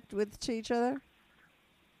shit to each other?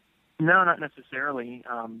 No, not necessarily.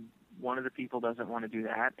 One of the people doesn't want to do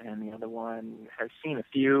that, and the other one has seen a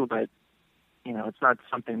few, but, it's not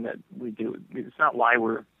something that we do. It's not why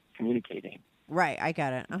we're communicating. Right, I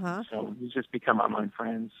got it. Uh-huh. So we just become online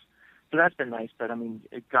friends. So that's been nice, but I mean,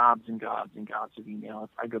 gobs and gobs and gobs of email. If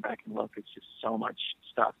I go back and look, it's just so much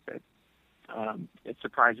stuff that it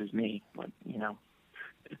surprises me. But,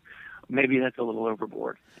 maybe that's a little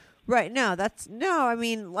overboard. Right. No, I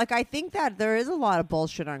mean, I think that there is a lot of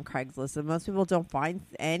bullshit on Craigslist, and most people don't find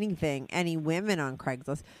any women on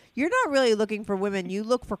Craigslist. You're not really looking for women. You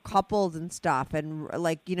look for couples and stuff. And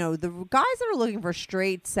the guys that are looking for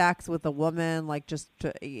straight sex with a woman,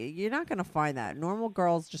 you're not going to find that. Normal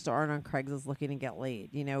girls just aren't on Craigslist looking to get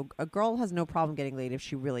laid. A girl has no problem getting laid if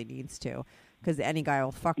she really needs to, because any guy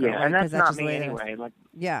will fuck her. Yeah, right? and that's not just me anyway.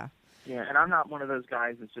 Yeah. Yeah, and I'm not one of those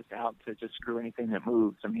guys that's just out to just screw anything that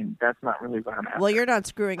moves. I mean, that's not really what I'm after. Well, you're not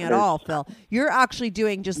screwing at all, Phil. You're actually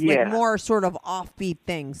doing just more sort of offbeat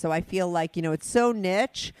things. So I feel like, it's so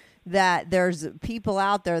niche that there's people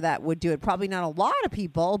out there that would do it. Probably not a lot of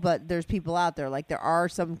people, but there's people out there. There are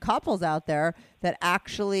some couples out there that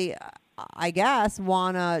actually I guess,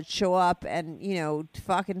 want to show up and,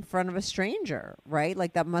 fuck in front of a stranger, right?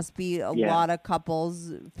 Like that must be a lot of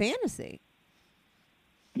couples' fantasy.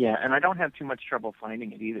 Yeah, and I don't have too much trouble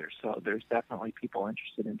finding it either. So there's definitely people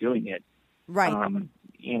interested in doing it. Right.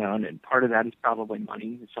 And part of that is probably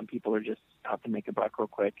money. Some people are just out to make a buck real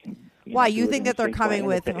quick. And, Why, you think that they're coming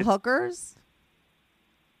with hookers?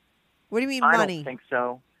 What do you mean money? I don't think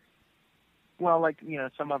so. Well,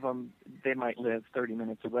 some of them, they might live 30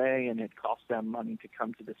 minutes away, and it costs them money to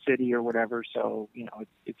come to the city or whatever. So,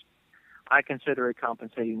 I consider it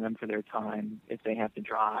compensating them for their time if they have to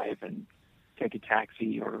drive and take a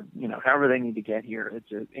taxi or, however they need to get here.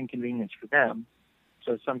 It's an inconvenience for them.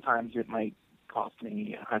 So sometimes it might cost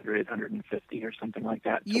me $100, $150 or something like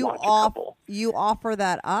that to watch a couple. You offer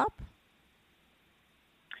that up?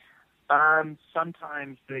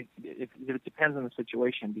 Sometimes it depends on the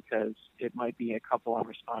situation, because it might be a couple I'm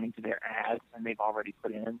responding to their ad and they've already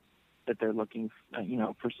put in that they're looking,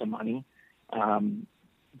 for some money.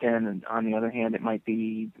 Then on the other hand, it might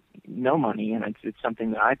be no money, and it's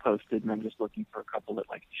something that I posted, and I'm just looking for a couple that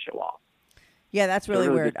like to show off. Yeah, that's really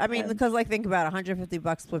weird. I mean, because think about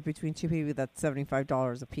 $150 split between two people, that's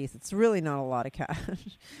 $75 a piece. It's really not a lot of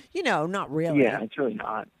cash. Not really. Yeah, it's really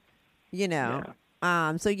not. Yeah.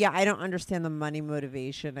 So yeah, I don't understand the money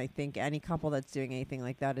motivation. I think any couple that's doing anything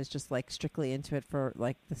like that is just like strictly into it for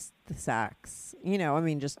like the sex.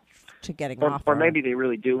 Just to getting off. Or maybe they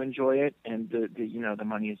really do enjoy it, and the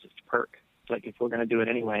money is just a perk. It's like, if we're going to do it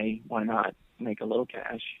anyway, why not make a little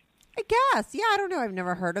cash? I guess. Yeah, I don't know. I've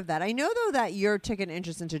never heard of that. I know, though, that you're taking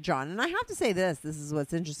interest into John. And I have to say this is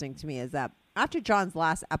what's interesting to me, is that after John's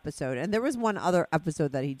last episode, and there was one other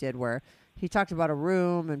episode that he did where he talked about a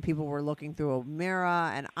room and people were looking through a mirror,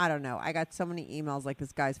 and I don't know. I got so many emails like,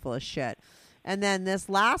 this guy's full of shit. And then this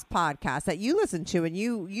last podcast that you listen to, and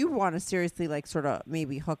you want to seriously like sort of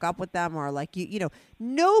maybe hook up with them, or like,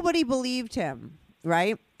 nobody believed him,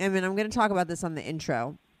 right? I mean, I'm going to talk about this on the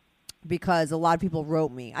intro, because a lot of people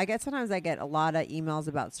wrote me. Sometimes I get a lot of emails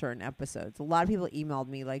about certain episodes. A lot of people emailed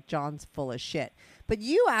me like, John's full of shit. But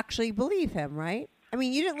you actually believe him, right? I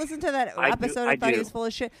mean, you didn't listen to that episode and thought he was full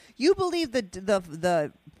of shit. You believe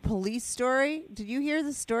the police story? Did you hear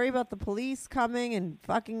the story about the police coming and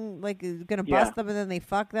fucking like going to bust them and then they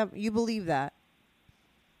fuck them? You believe that?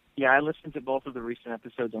 Yeah, I listened to both of the recent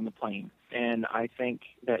episodes on the plane, and I think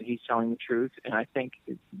that he's telling the truth. And I think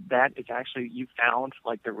that is actually, you found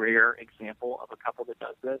like the rare example of a couple that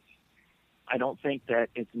does this. I don't think that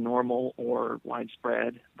it's normal or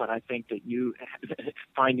widespread, but I think that you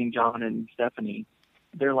finding John and Stephanie,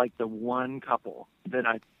 they're like the one couple that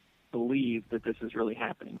I believe that this is really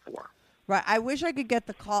happening for. Right. I wish I could get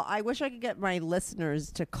the call. I wish I could get my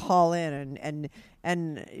listeners to call in and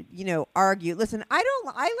argue. Listen, I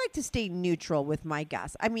like to stay neutral with my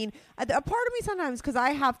guests. I mean, a part of me sometimes, because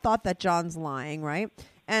I have thought that John's lying, right?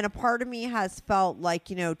 And a part of me has felt like,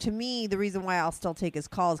 to me, the reason why I'll still take his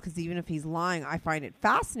calls, because even if he's lying, I find it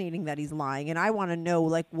fascinating that he's lying. And I want to know,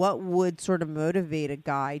 like, what would sort of motivate a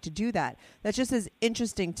guy to do that? That's just as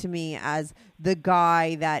interesting to me as the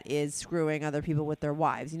guy that is screwing other people with their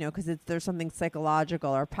wives, because there's something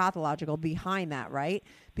psychological or pathological behind that, right?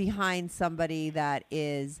 Behind somebody that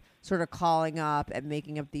is sort of calling up and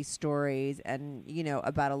making up these stories and,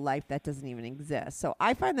 about a life that doesn't even exist. So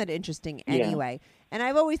I find that interesting anyway. Yeah. And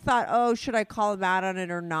I've always thought, should I call him out on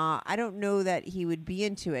it or not? I don't know that he would be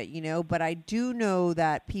into it, but I do know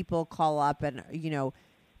that people call up and,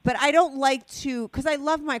 but I don't like to, because I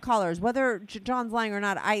love my callers, whether John's lying or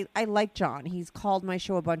not. I like John. He's called my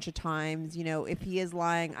show a bunch of times. If he is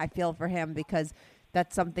lying, I feel for him because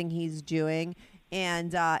that's something he's doing.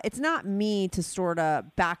 And it's not me to sort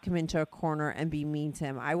of back him into a corner and be mean to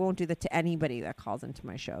him. I won't do that to anybody that calls into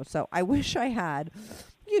my show. So I wish I had,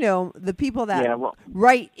 the people that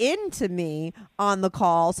write into me on the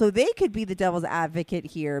call so they could be the devil's advocate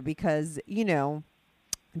here, because,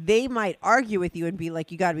 they might argue with you and be like,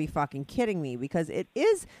 you got to be fucking kidding me, because it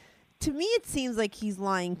is, to me, it seems like he's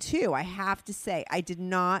lying too. I have to say, I did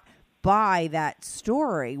not buy that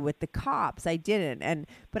story with the cops. I didn't.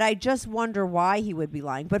 But I just wonder why he would be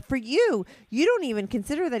lying. But for you, you don't even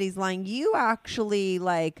consider that he's lying. You actually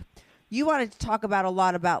you wanted to talk about a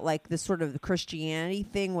lot about like this sort of the Christianity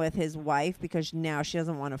thing with his wife, because now she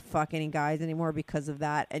doesn't want to fuck any guys anymore because of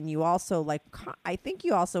that. And you also I think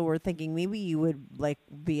you also were thinking maybe you would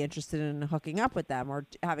be interested in hooking up with them or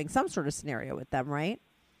having some sort of scenario with them, right?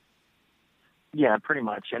 Yeah, pretty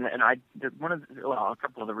much. And a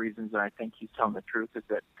couple of the reasons that I think he's telling the truth is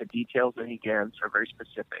that the details that he gives are very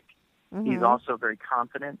specific. Mm-hmm. He's also very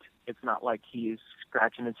confident. It's not like he's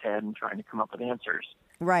scratching his head and trying to come up with answers.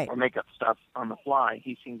 Right. or make up stuff on the fly.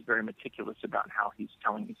 He seems very meticulous about how he's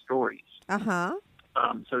telling his stories. Uh-huh.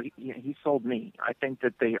 So he sold me. I think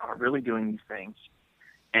that they are really doing these things.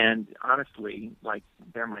 And honestly, like,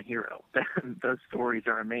 they're my hero. Those stories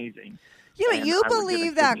are amazing. Yeah, and you I would give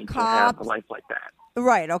believe a that kidney to have cops... a life like that.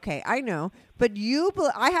 Right, okay, I know. But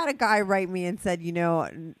I had a guy write me and said,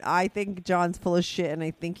 I think John's full of shit and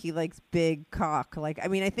I think he likes big cock. Like, I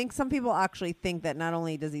mean, I think some people actually think that not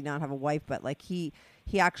only does he not have a wife, but like he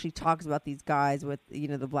actually talks about these guys with,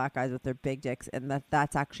 the black guys with their big dicks, and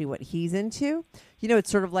that's actually what he's into. It's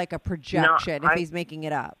sort of like a projection if he's making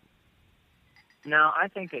it up. No, I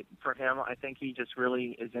think that for him, I think he just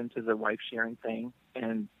really is into the wife sharing thing,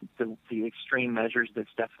 and the extreme measures that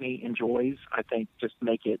Stephanie enjoys, I think, just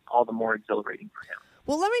make it all the more exhilarating for him.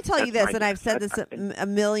 Well, let me tell you this, and I've said this I think. a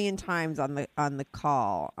million times on the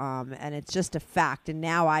call, and it's just a fact, and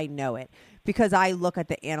now I know it because I look at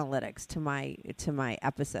the analytics to my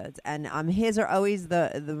episodes, and his are always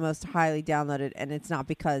the most highly downloaded, and it's not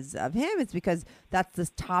because of him, it's because that's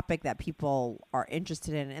this topic that people are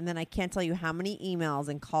interested in. And then I can't tell you how many emails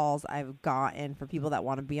and calls I've gotten for people that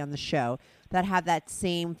want to be on the show that have that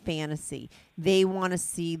same fantasy. They want to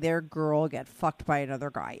see their girl get fucked by another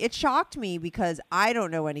guy. It shocked me because I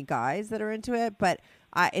don't know any guys that are into it, but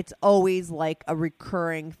it's always like a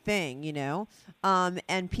recurring thing,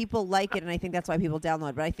 and people like it, and I think that's why people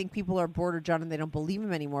download. But I think people are bored of John and they don't believe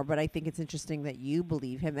him anymore. But I think it's interesting that you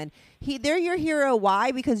believe him, and they're your hero.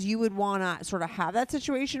 Why? Because you would want to sort of have that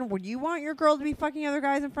situation. Would you want your girl to be fucking other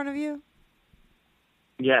guys in front of you?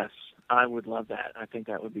 Yes, I would love that. I think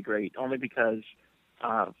that would be great. Only because,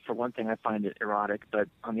 for one thing, I find it erotic. But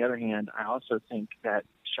on the other hand, I also think that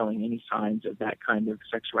showing any signs of that kind of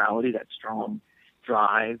sexuality, that strong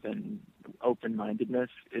drive and open-mindedness,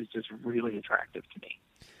 is just really attractive to me.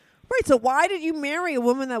 Right. So why did you marry a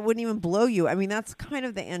woman that wouldn't even blow you? I mean, that's kind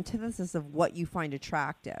of the antithesis of what you find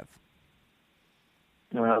attractive.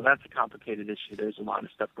 Well, that's a complicated issue. There's a lot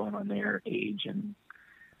of stuff going on there, age and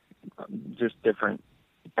just different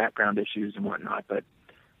background issues and whatnot. But,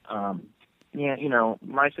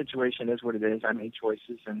 my situation is what it is. I made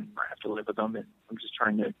choices and I have to live with them. And I'm just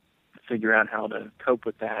trying to figure out how to cope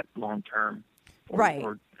with that long term. Right.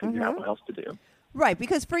 Or figure out what else to do. Right,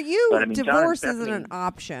 because for you, But, I mean, divorce John, isn't an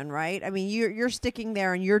option, right? I mean, you're sticking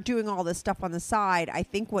there and you're doing all this stuff on the side. I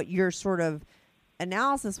think what your sort of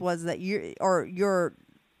analysis was that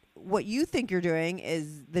what you think you're doing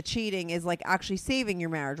is the cheating is like actually saving your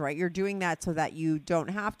marriage, right? You're doing that so that you don't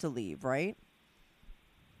have to leave, right?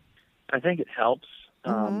 I think it helps,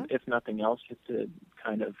 if nothing else, just to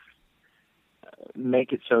kind of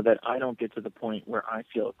make it so that I don't get to the point where I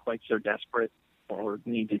feel quite so desperate or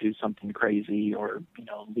need to do something crazy or,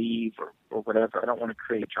 leave or whatever. I don't want to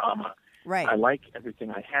create drama. Right. I like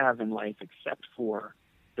everything I have in life except for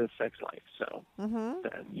the sex life. So,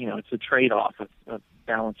 it's a trade-off of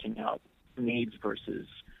balancing out needs versus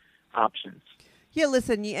options. Yeah,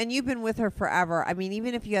 listen, and you've been with her forever. I mean,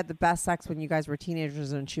 even if you had the best sex when you guys were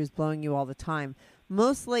teenagers and she was blowing you all the time,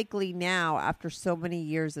 most likely now, after so many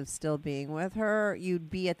years of still being with her, you'd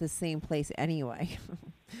be at the same place anyway.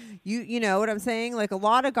 You know what I'm saying? Like, a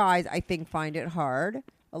lot of guys, I think, find it hard.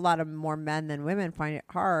 A lot of more men than women find it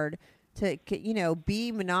hard to,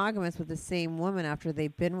 be monogamous with the same woman after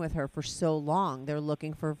they've been with her for so long. They're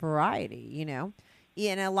looking for variety,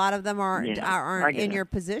 And a lot of them aren't in your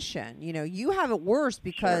position. You have it worse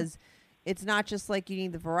because it's not just like you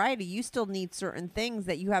need the variety. You still need certain things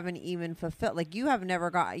that you haven't even fulfilled. Like, you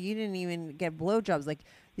didn't even get blowjobs. Like,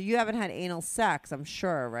 you haven't had anal sex, I'm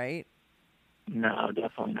sure, right? No,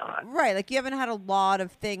 definitely not. Right. Like, you haven't had a lot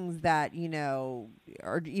of things that,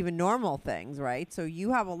 are even normal things, right? So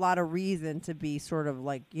you have a lot of reason to be sort of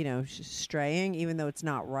like, straying, even though it's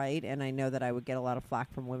not right. And I know that I would get a lot of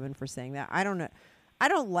flack from women for saying that. I don't know. I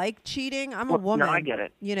don't like cheating. I'm a woman. No, I get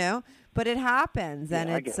it. But it happens, and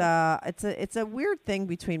Yeah, it's a weird thing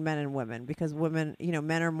between men and women because women,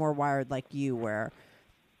 men are more wired like you, where,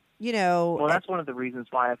 Well, that's one of the reasons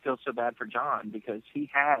why I feel so bad for John, because he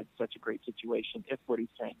had such a great situation. If what he's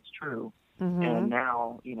saying is true, and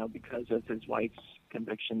now, because of his wife's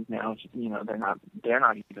convictions, now, they're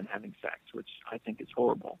not even having sex, which I think is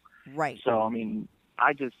horrible. Right. So, I mean,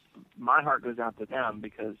 my heart goes out to them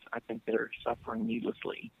because I think they're suffering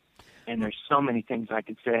needlessly. And there's so many things I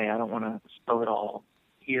could say. I don't want to spill it all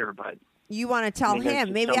here, but you want to tell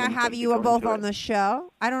him. Maybe I have you both on the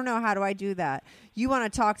show. I don't know. How do I do that? You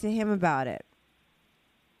want to talk to him about it?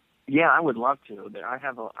 Yeah, I would love to. I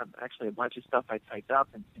have actually a bunch of stuff I typed up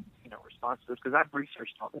in response to this because I've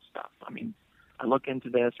researched all this stuff. I mean, I look into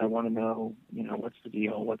this. I want to know, what's the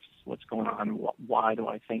deal? What's going on? Why do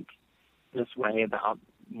I think this way about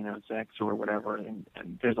sex or whatever. And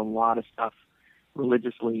there's a lot of stuff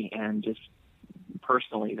religiously and just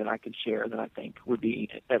personally that I could share that I think would be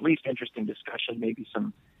at least interesting discussion, maybe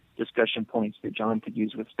some discussion points that John could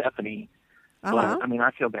use with Stephanie. Uh-huh. But,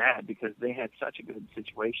 I feel bad because they had such a good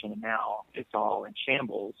situation, and now it's all in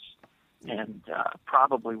shambles. And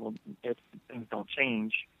probably will, if things don't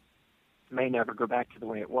change, may never go back to the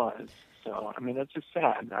way it was. So, it's just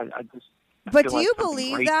sad. But do like you something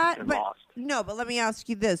believe great that? has been But lost. no, but let me ask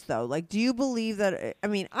you this though. Like, do you believe that?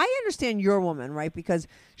 I understand your woman, right? Because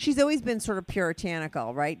she's always been sort of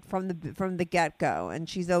puritanical, right, from the get go, and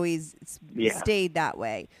she's always stayed that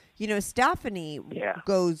way. Stephanie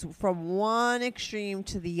goes from one extreme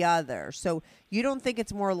to the other. So you don't think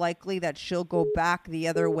it's more likely that she'll go back the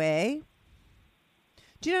other way?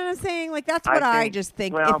 Do you know what I'm saying? Like, that's what I just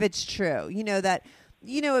think. If it's true, that.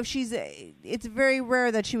 If it's very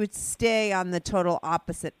rare that she would stay on the total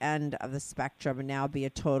opposite end of the spectrum and now be a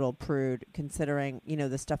total prude, considering,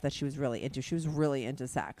 the stuff that she was really into. She was really into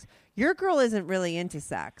sex. Your girl isn't really into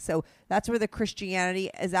sex. So that's where the Christianity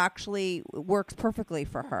works perfectly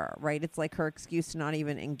for her, right? It's like her excuse to not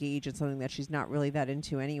even engage in something that she's not really that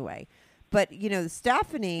into anyway. But,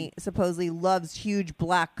 Stephanie supposedly loves huge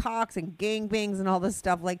black cocks and gangbangs and all this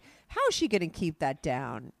stuff. Like, how is she going to keep that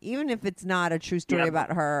down? Even if it's not a true story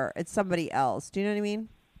about her, it's somebody else. Do you know what I mean?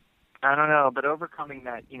 I don't know, but overcoming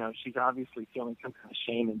that, she's obviously feeling some kind of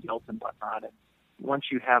shame and guilt and whatnot. And once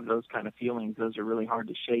you have those kind of feelings, those are really hard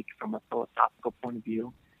to shake from a philosophical point of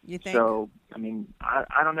view. You think? So,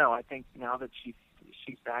 I don't know. I think now that she's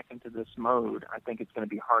back into this mode, I think it's going to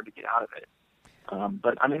be hard to get out of it.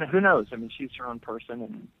 But who knows? She's her own person,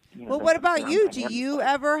 and well, what about you? Do you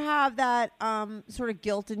ever have that sort of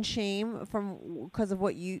guilt and shame because of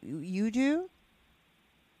what you do?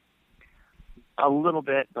 A little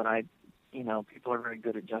bit, but people are very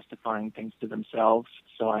good at justifying things to themselves.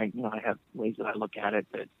 So I have ways that I look at it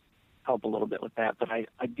that help a little bit with that. But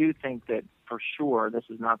I do think that for sure this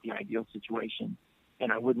is not the ideal situation,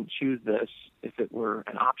 and I wouldn't choose this if it were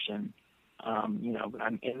an option. But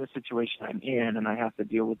I'm in the situation I'm in, and I have to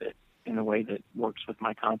deal with it in a way that works with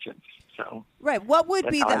my conscience. So, right. What would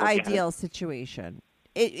be the ideal situation?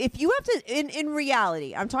 If you have to, in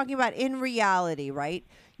reality, I'm talking about in reality, right?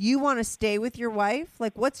 You want to stay with your wife?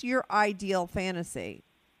 Like, what's your ideal fantasy?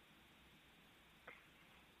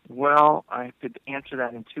 Well, I could answer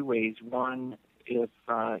that in two ways. One, if,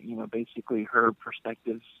 basically her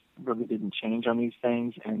perspectives really didn't change on these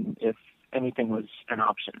things, and if anything was an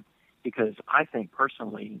option. Because I think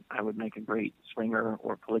personally I would make a great swinger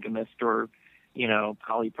or polygamist or,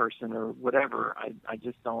 poly person or whatever. I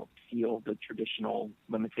just don't feel the traditional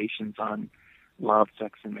limitations on love,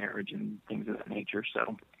 sex, and marriage and things of that nature.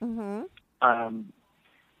 So,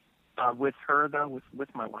 with her though,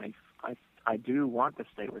 with my wife, I do want to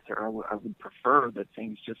stay with her. I would prefer that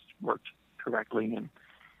things just worked correctly and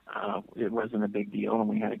it wasn't a big deal and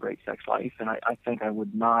we had a great sex life. And I think I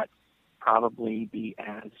would not probably be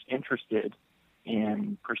as interested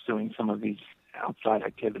in pursuing some of these outside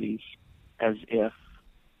activities as if,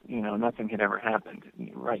 nothing had ever happened.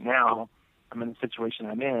 Right now, I'm in the situation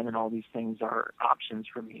I'm in, and all these things are options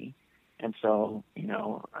for me. And so,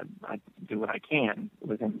 I do what I can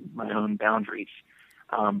within my own boundaries.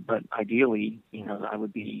 But ideally, I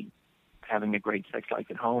would be having a great sex life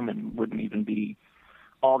at home and wouldn't even be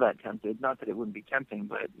all that tempted. Not that it wouldn't be tempting,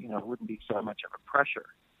 but, it wouldn't be so much of a pressure.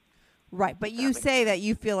 Right, but you say that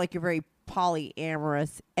you feel like you're very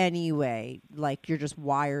polyamorous anyway, like you're just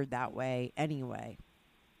wired that way anyway.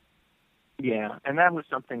 Yeah, and that was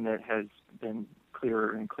something that has been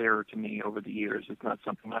clearer and clearer to me over the years. It's not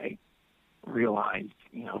something I realized,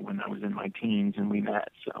 when I was in my teens and we met.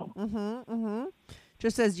 So,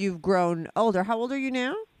 just as you've grown older. How old are you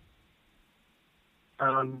now?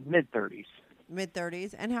 Mid-30s.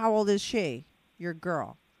 Mid-30s, and how old is she? Your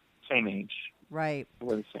girl? Same age. Right.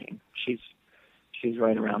 We're the same. She's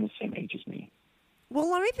right around the same age as me. Well,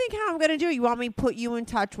 let me think how I'm going to do it. You want me to put you in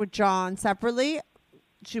touch with John separately?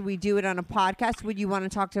 Should we do it on a podcast? Would you want to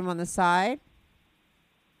talk to him on the side?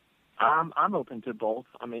 I'm open to both.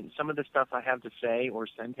 Some of the stuff I have to say or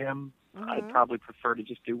send him, I'd probably prefer to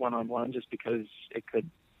just do one-on-one just because it could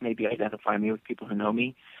maybe identify me with people who know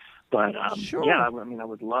me. But, sure. Yeah, I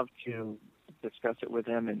would love to discuss it with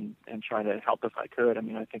him and try to help if I could.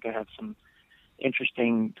 I think I have some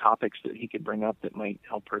interesting topics that he could bring up that might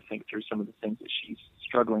help her think through some of the things that she's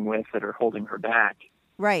struggling with that are holding her back.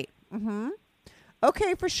 Right. Mm-hmm.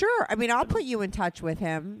 Okay, for sure. I mean, I'll put you in touch with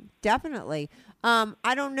him. Definitely.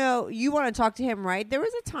 I don't know. You want to talk to him, right? There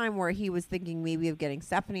was a time where he was thinking maybe of getting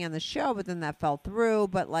Stephanie on the show, but then that fell through.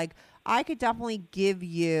 But like, I could definitely give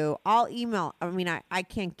you, I'll email. I mean, I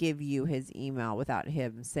can't give you his email without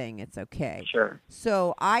him saying it's okay. Sure.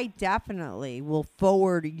 So I definitely will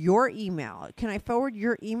forward your email. Can I forward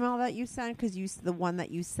your email that you sent? Because the one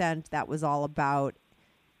that you sent that was all about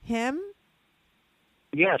him.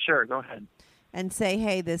 Yeah, sure. Go ahead. And say,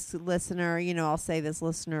 hey, this listener, I'll say this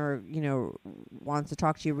listener, wants to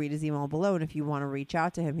talk to you, read his email below. And if you want to reach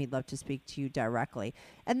out to him, he'd love to speak to you directly.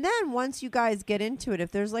 And then once you guys get into it, if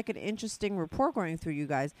there's like an interesting rapport going through you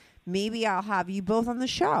guys, maybe I'll have you both on the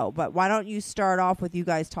show. But why don't you start off with you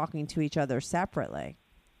guys talking to each other separately?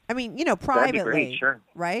 I mean, privately. That'd be great, sure.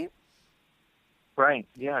 Right? Right.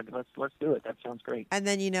 Yeah, let's do it. That sounds great. And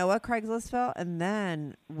then you know what, Craigslistville? And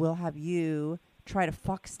then we'll have you try to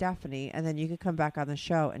fuck Stephanie, and then you could come back on the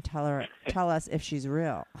show and tell us if she's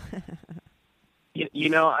real.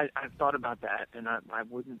 I've thought about that, and I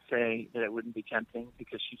wouldn't say that it wouldn't be tempting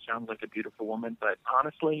because she sounds like a beautiful woman. But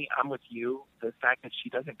honestly, I'm with you. The fact that she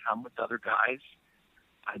doesn't come with other guys,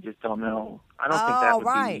 I just don't know. I don't think that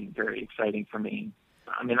would be very exciting for me.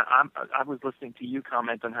 I mean, I was listening to you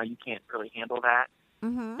comment on how you can't really handle that,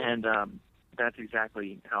 and that's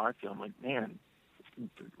exactly how I feel. I'm like, man,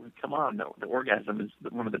 come on, the orgasm is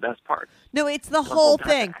one of the best parts. No, it's the whole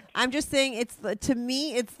thing. I'm just saying, to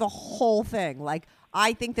me, it's the whole thing. Like,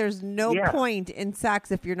 I think there's no point in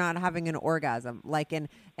sex if you're not having an orgasm. Like, and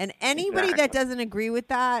anybody that doesn't agree with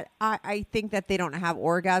that, I think that they don't have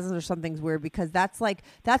orgasms or something's weird, because that's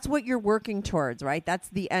what you're working towards, right? That's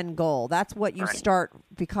the end goal. That's what you start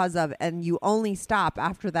because of, and you only stop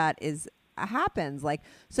after that happens. Like,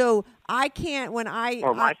 so I can't,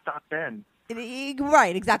 why stop then?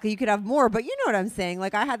 Right, exactly. You could have more, but you know what I'm saying.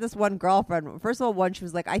 Like, I had this one girlfriend. First of all, she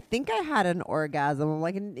was like, I think I had an orgasm. I'm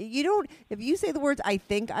like, if you say the words, I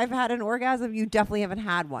think I've had an orgasm, you definitely haven't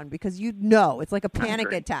had one, because it's like a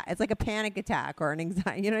panic attack. It's like a panic attack or an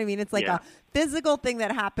anxiety. You know what I mean? It's like a physical thing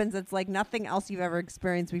that happens. It's like nothing else you've ever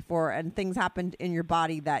experienced before, and things happened in your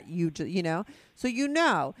body that so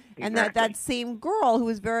and that same girl who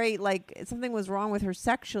was very, like, something was wrong with her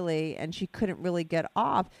sexually and she couldn't really get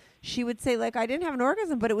off. She would say, like, I didn't have an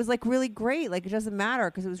orgasm, but it was, like, really great. Like, it doesn't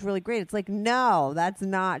matter because it was really great. It's like, no, that's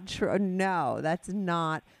not true. No, that's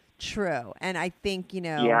not true. And I think,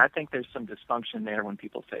 Yeah, I think there's some dysfunction there when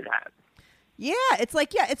people say that. Yeah, it's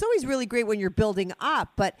like, it's always really great when you're building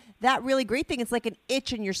up, but that really great thing, it's like an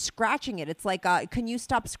itch and you're scratching it. It's like, can you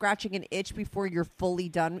stop scratching an itch before you're fully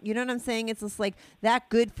done? You know what I'm saying? It's just like that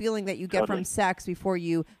good feeling that you get from sex before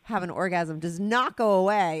you have an orgasm does not go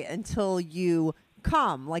away until you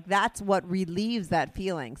come. Like, that's what relieves that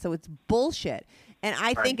feeling. So it's bullshit. And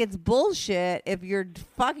I think it's bullshit if you're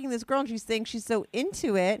fucking this girl and she's saying she's so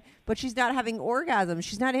into it, but she's not having orgasms.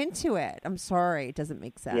 She's not into it. I'm sorry. It doesn't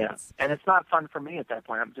make sense. Yeah. And it's not fun for me at that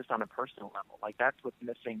point. I'm just on a personal level. Like, that's what's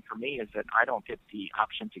missing for me, is that I don't get the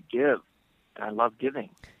option to give. And I love giving.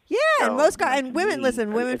 Yeah, so, and most guys and women,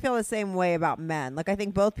 women feel the same way about men. Like, I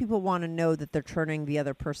think both people want to know that they're turning the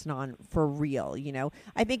other person on for real,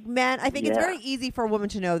 I think it's very easy for a woman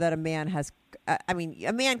to know that a man has, a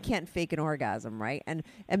man can't fake an orgasm, right? And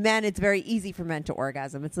men, it's very easy for men to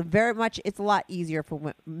orgasm. It's a lot easier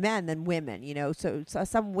for men than women, So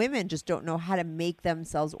some women just don't know how to make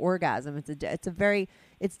themselves orgasm.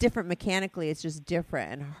 It's different mechanically. It's just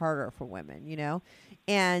different and harder for women,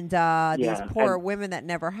 And these poor women that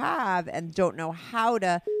never have and don't know how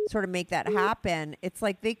to sort of make that happen. It's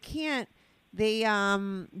like they can't. They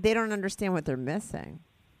don't understand what they're missing.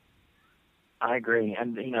 I agree,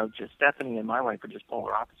 and just Stephanie and my wife are just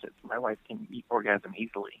polar opposites. My wife can orgasm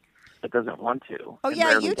easily, but doesn't want to. Oh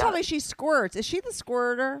yeah, you told me she squirts. Is she the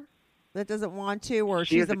squirter that doesn't want to, or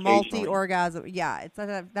she's a multi-orgasm? Yeah,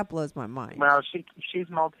 that blows my mind. Well, she's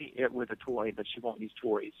multi with a toy, but she won't use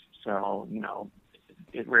toys, so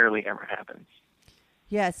it rarely ever happens.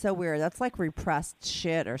 Yeah, it's so weird. That's like repressed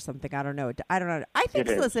shit or something. I don't know. I think,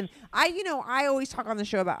 listen, I always talk on the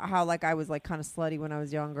show about how, like, I was, like, kind of slutty when I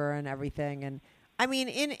was younger and everything. And, I mean,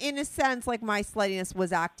 in a sense, like, my sluttiness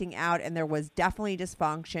was acting out, and there was definitely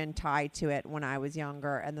dysfunction tied to it when I was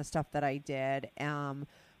younger and the stuff that I did.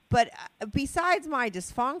 But besides my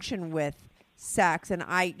dysfunction with sex, and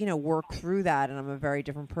I, work through that, and I'm a very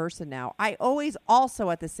different person now, I always also,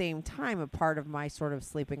 at the same time, a part of my sort of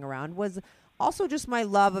sleeping around was also just my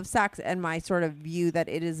love of sex and my sort of view that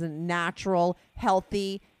it is a natural,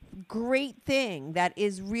 healthy, great thing that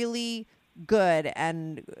is really good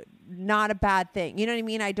and not a bad thing. You know what I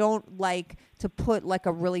mean? I don't like to put like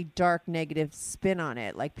a really dark negative spin on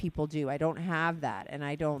it like people do. I don't have that, and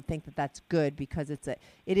I don't think that that's good because it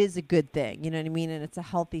is a good thing. You know what I mean? And it's a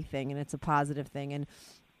healthy thing, and it's a positive thing. And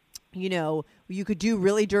you know, you could do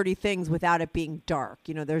really dirty things without it being dark.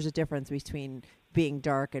 You know, there's a difference between being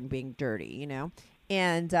dark and being dirty, you know?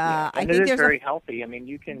 And I think it is there's very healthy. I mean,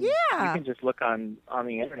 you can Yeah. just look on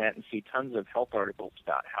the internet and see tons of health articles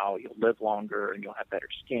about how you'll live longer and you'll have better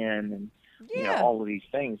skin and you know, all of these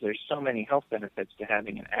things. There's so many health benefits to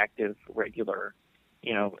having an active, regular,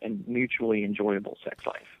 you know, and mutually enjoyable sex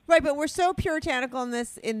life. Right, but we're so puritanical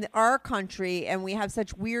in our country, and we have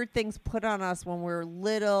such weird things put on us when we're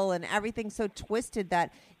little, and everything's so twisted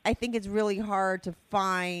that I think it's really hard to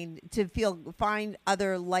find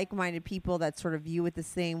other like-minded people that sort of view it the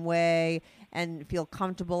same way and feel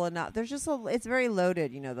comfortable enough. There's just it's very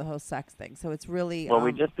loaded, you know, the whole sex thing. So it's really well,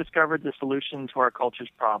 we just discovered the solution to our culture's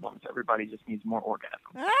problems. Everybody just needs more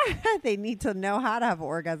orgasms. They need to know how to have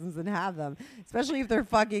orgasms and have them, especially if they're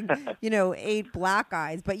fucking, you know, 8 black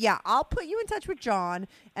guys. But yeah, I'll put you in touch with John,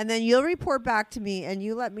 and then you'll report back to me, and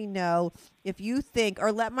you let me know if you think,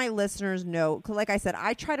 or let my listeners know. 'Cause like I said,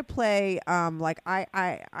 I try to play, I'm a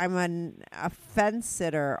fence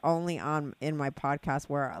sitter only in my podcast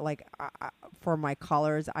where like for my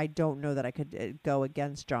callers, I don't know that I could go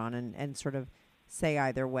against John and sort of say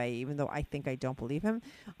either way, even though I think I don't believe him.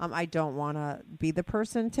 I don't want to be the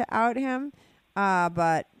person to out him.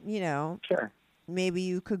 But you know, sure. Maybe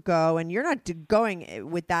you could go, and you're not going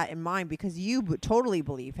with that in mind because you totally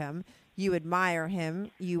believe him. You admire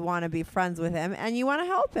him. You want to be friends with him, and you want to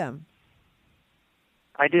help him.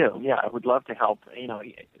 I do. Yeah, I would love to help. You know,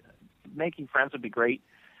 making friends would be great.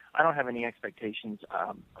 I don't have any expectations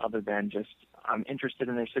other than just I'm interested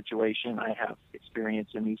in their situation. I have experience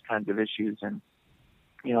in these kinds of issues, and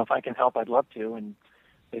you know, if I can help, I'd love to. And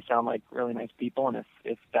they sound like really nice people, and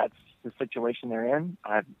if that's the situation they're in,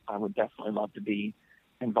 I would definitely love to be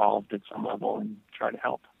involved at some level and try to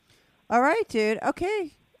help. All right, dude.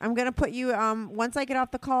 Okay. I'm going to put you, once I get off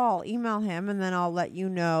the call, email him, and then I'll let you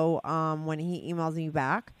know when he emails me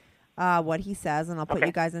back what he says, and I'll put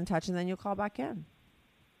you guys in touch, and then you'll call back in.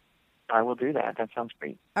 I will do that. That sounds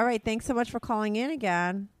great. All right. Thanks so much for calling in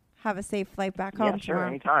again. Have a safe flight back home. Yeah, sure. Tomorrow.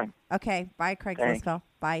 Anytime. Okay. Bye, Craig Zisco.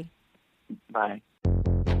 Bye. Bye.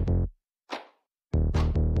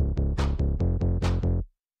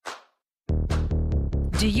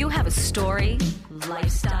 Do you have a story,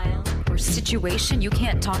 lifestyle, or situation you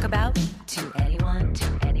can't talk about to anyone?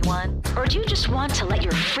 Or do you just want to let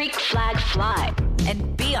your freak flag fly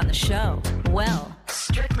and be on the show? Well,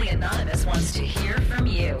 Strictly Anonymous wants to hear from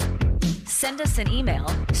you. Send us an email,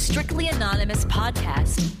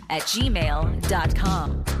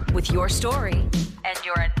 strictlyanonymouspodcast@gmail.com with your story and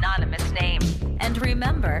your anonymous name. And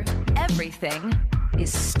remember, everything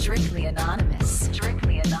is strictly anonymous.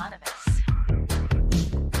 Strictly Anonymous.